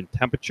change in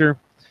temperature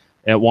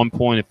at one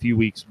point a few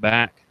weeks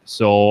back.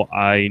 So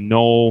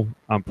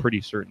I'm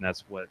pretty certain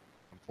that's what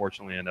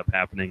unfortunately ended up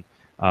happening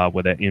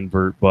with that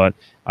invert. But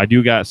I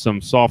do got some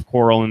soft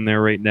coral in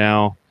there right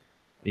now,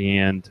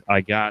 and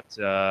I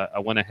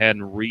went ahead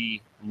and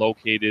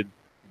relocated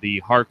the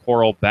hard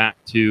coral back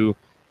to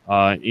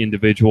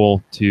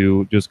individual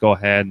to just go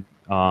ahead.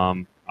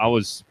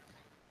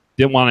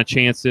 Didn't want to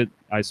chance it.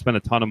 I spent a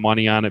ton of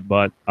money on it,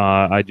 but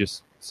I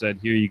just said,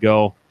 here you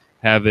go,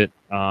 have it.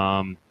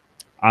 I'm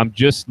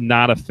just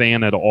not a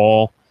fan at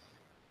all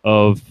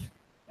of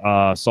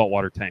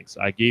saltwater tanks.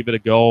 I gave it a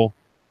go,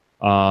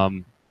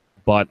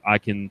 but I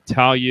can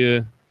tell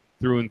you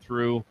through and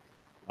through,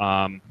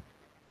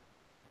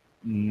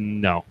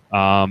 no.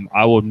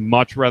 I would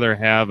much rather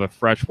have a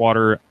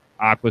freshwater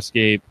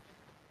aquascape.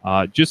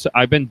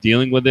 I've been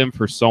dealing with them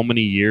for so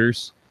many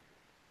years.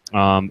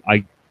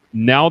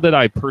 Now that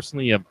I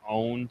personally have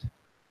owned,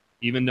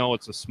 even though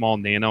it's a small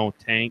nano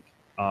tank,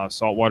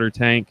 saltwater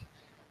tank,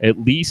 at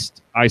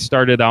least I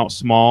started out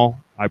small.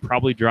 I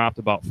probably dropped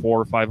about $400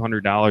 or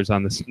 $500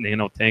 on this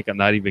nano tank. I'm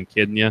not even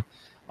kidding you.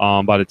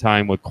 By the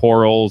time with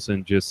corals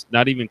and just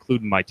not even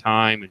including my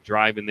time and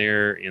driving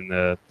there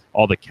and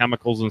all the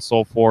chemicals and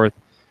so forth,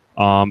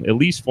 at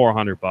least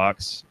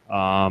 $400.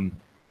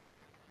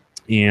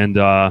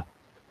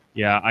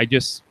 Yeah, I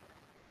just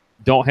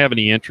don't have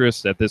any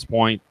interest at this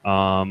point.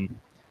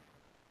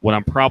 What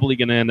I'm probably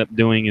going to end up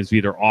doing is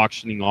either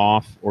auctioning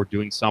off or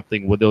doing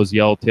something with those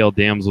yellowtail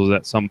damsels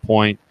at some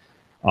point.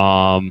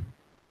 Or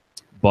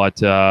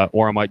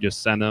I might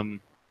just send them.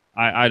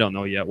 I don't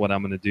know yet what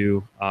I'm going to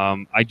do.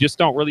 I just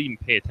don't really even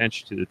pay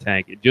attention to the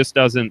tank. It just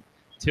doesn't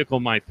tickle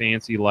my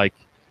fancy like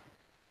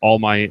all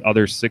my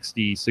other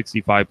 60,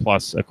 65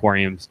 plus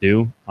aquariums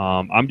do.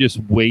 I'm just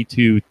way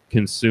too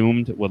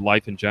consumed with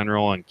life in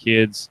general and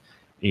kids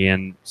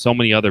and so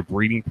many other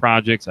breeding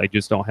projects. I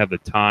just don't have the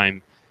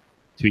time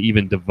to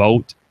even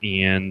devote.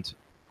 And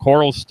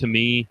corals to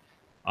me,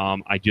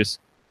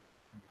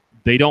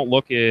 they don't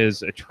look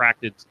as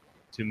attracted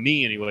to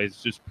me anyways.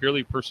 It's just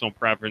purely personal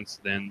preference.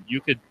 Then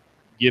you could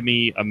give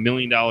me $1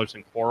 million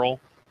in coral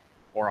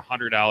or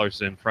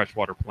 $100 in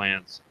freshwater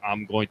plants.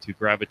 I'm going to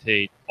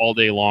gravitate all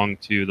day long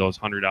to those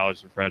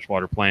 $100 in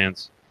freshwater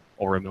plants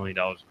or $1 million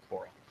in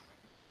coral.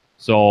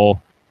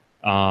 So,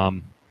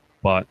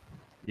 but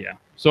yeah.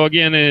 So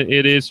again,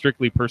 it is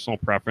strictly personal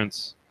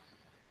preference.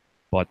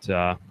 But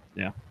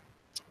yeah.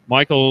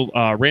 Michael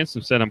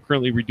Ransom said, I'm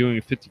currently redoing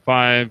a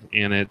 55,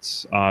 and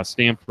it's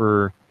stand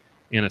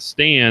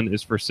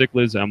is for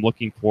cichlids. I'm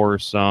looking for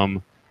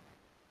some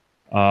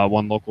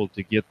one local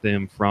to get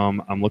them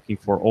from. I'm looking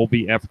for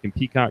Obi African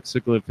peacock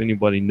cichlid. If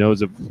anybody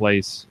knows of a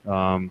place,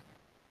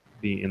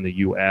 be in the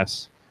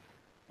U.S.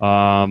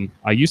 I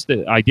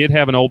did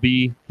have an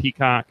Obi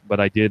peacock, but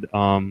I did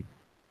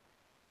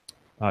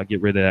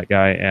get rid of that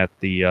guy at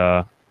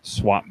the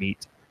swap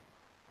meet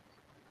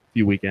a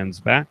few weekends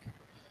back.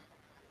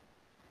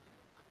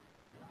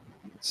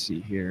 Let's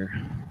see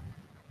here.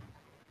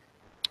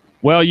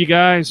 Well, you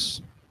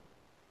guys,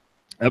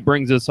 that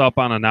brings us up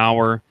on an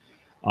hour.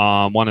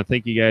 Want to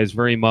thank you guys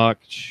very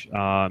much.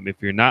 If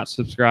you're not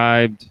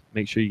subscribed,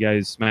 make sure you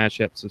guys smash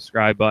that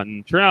subscribe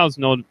button. Turn on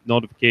those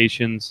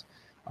notifications.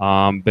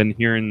 Been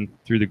hearing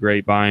through the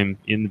grapevine,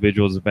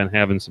 individuals have been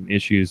having some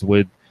issues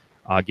with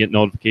getting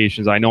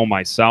notifications. I know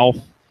myself.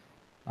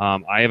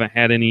 I haven't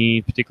had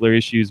any particular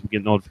issues with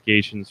getting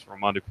notifications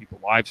from other people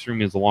live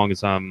streaming as long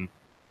as I'm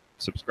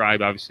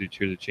subscribed, obviously,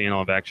 to the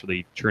channel. I've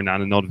actually turned on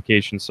the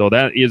notifications. So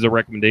that is a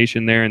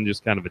recommendation there and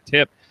just kind of a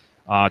tip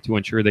to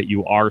ensure that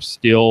you are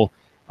still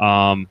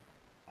on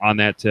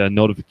that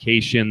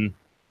notification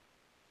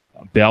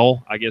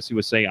bell, I guess you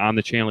would say, on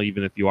the channel,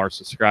 even if you are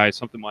subscribed.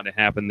 Something might have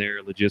happened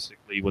there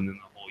logistically within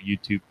the whole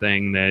YouTube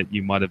thing that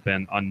you might have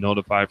been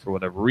unnotified for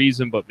whatever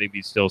reason, but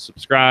maybe still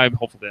subscribe.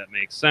 Hopefully that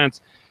makes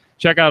sense.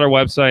 Check out our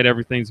website.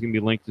 Everything's going to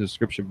be linked in the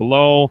description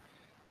below.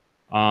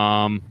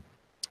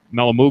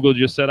 Melamugo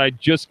just said, I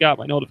just got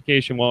my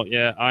notification. Well,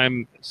 yeah,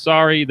 I'm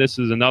sorry. This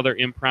is another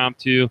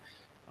impromptu.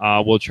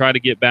 We'll try to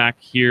get back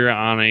here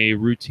on a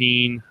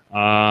routine.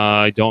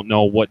 I don't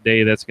know what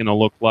day that's going to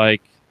look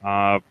like.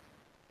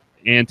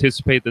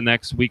 Anticipate the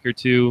next week or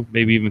two,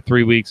 maybe even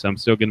 3 weeks. I'm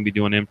still going to be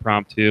doing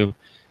impromptu.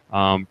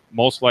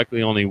 Most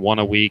likely only one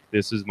a week.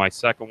 This is my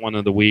second one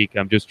of the week.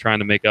 I'm just trying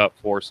to make up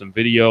for some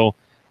video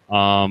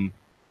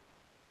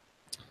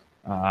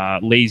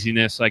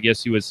laziness, I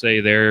guess you would say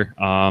there.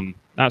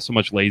 not so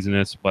much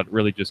laziness, but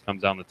really just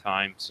comes down to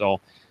time. So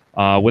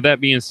with that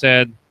being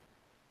said,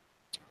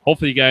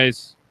 hopefully you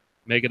guys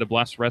make it a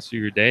blessed rest of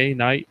your day,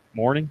 night,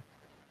 morning,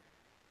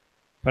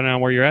 depending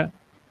on where you're at.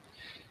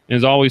 And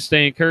as always,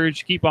 stay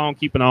encouraged. Keep on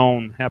keeping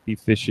on. Happy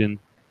fishing.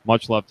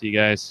 Much love to you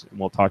guys. And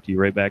we'll talk to you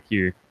right back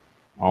here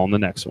on the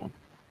next one.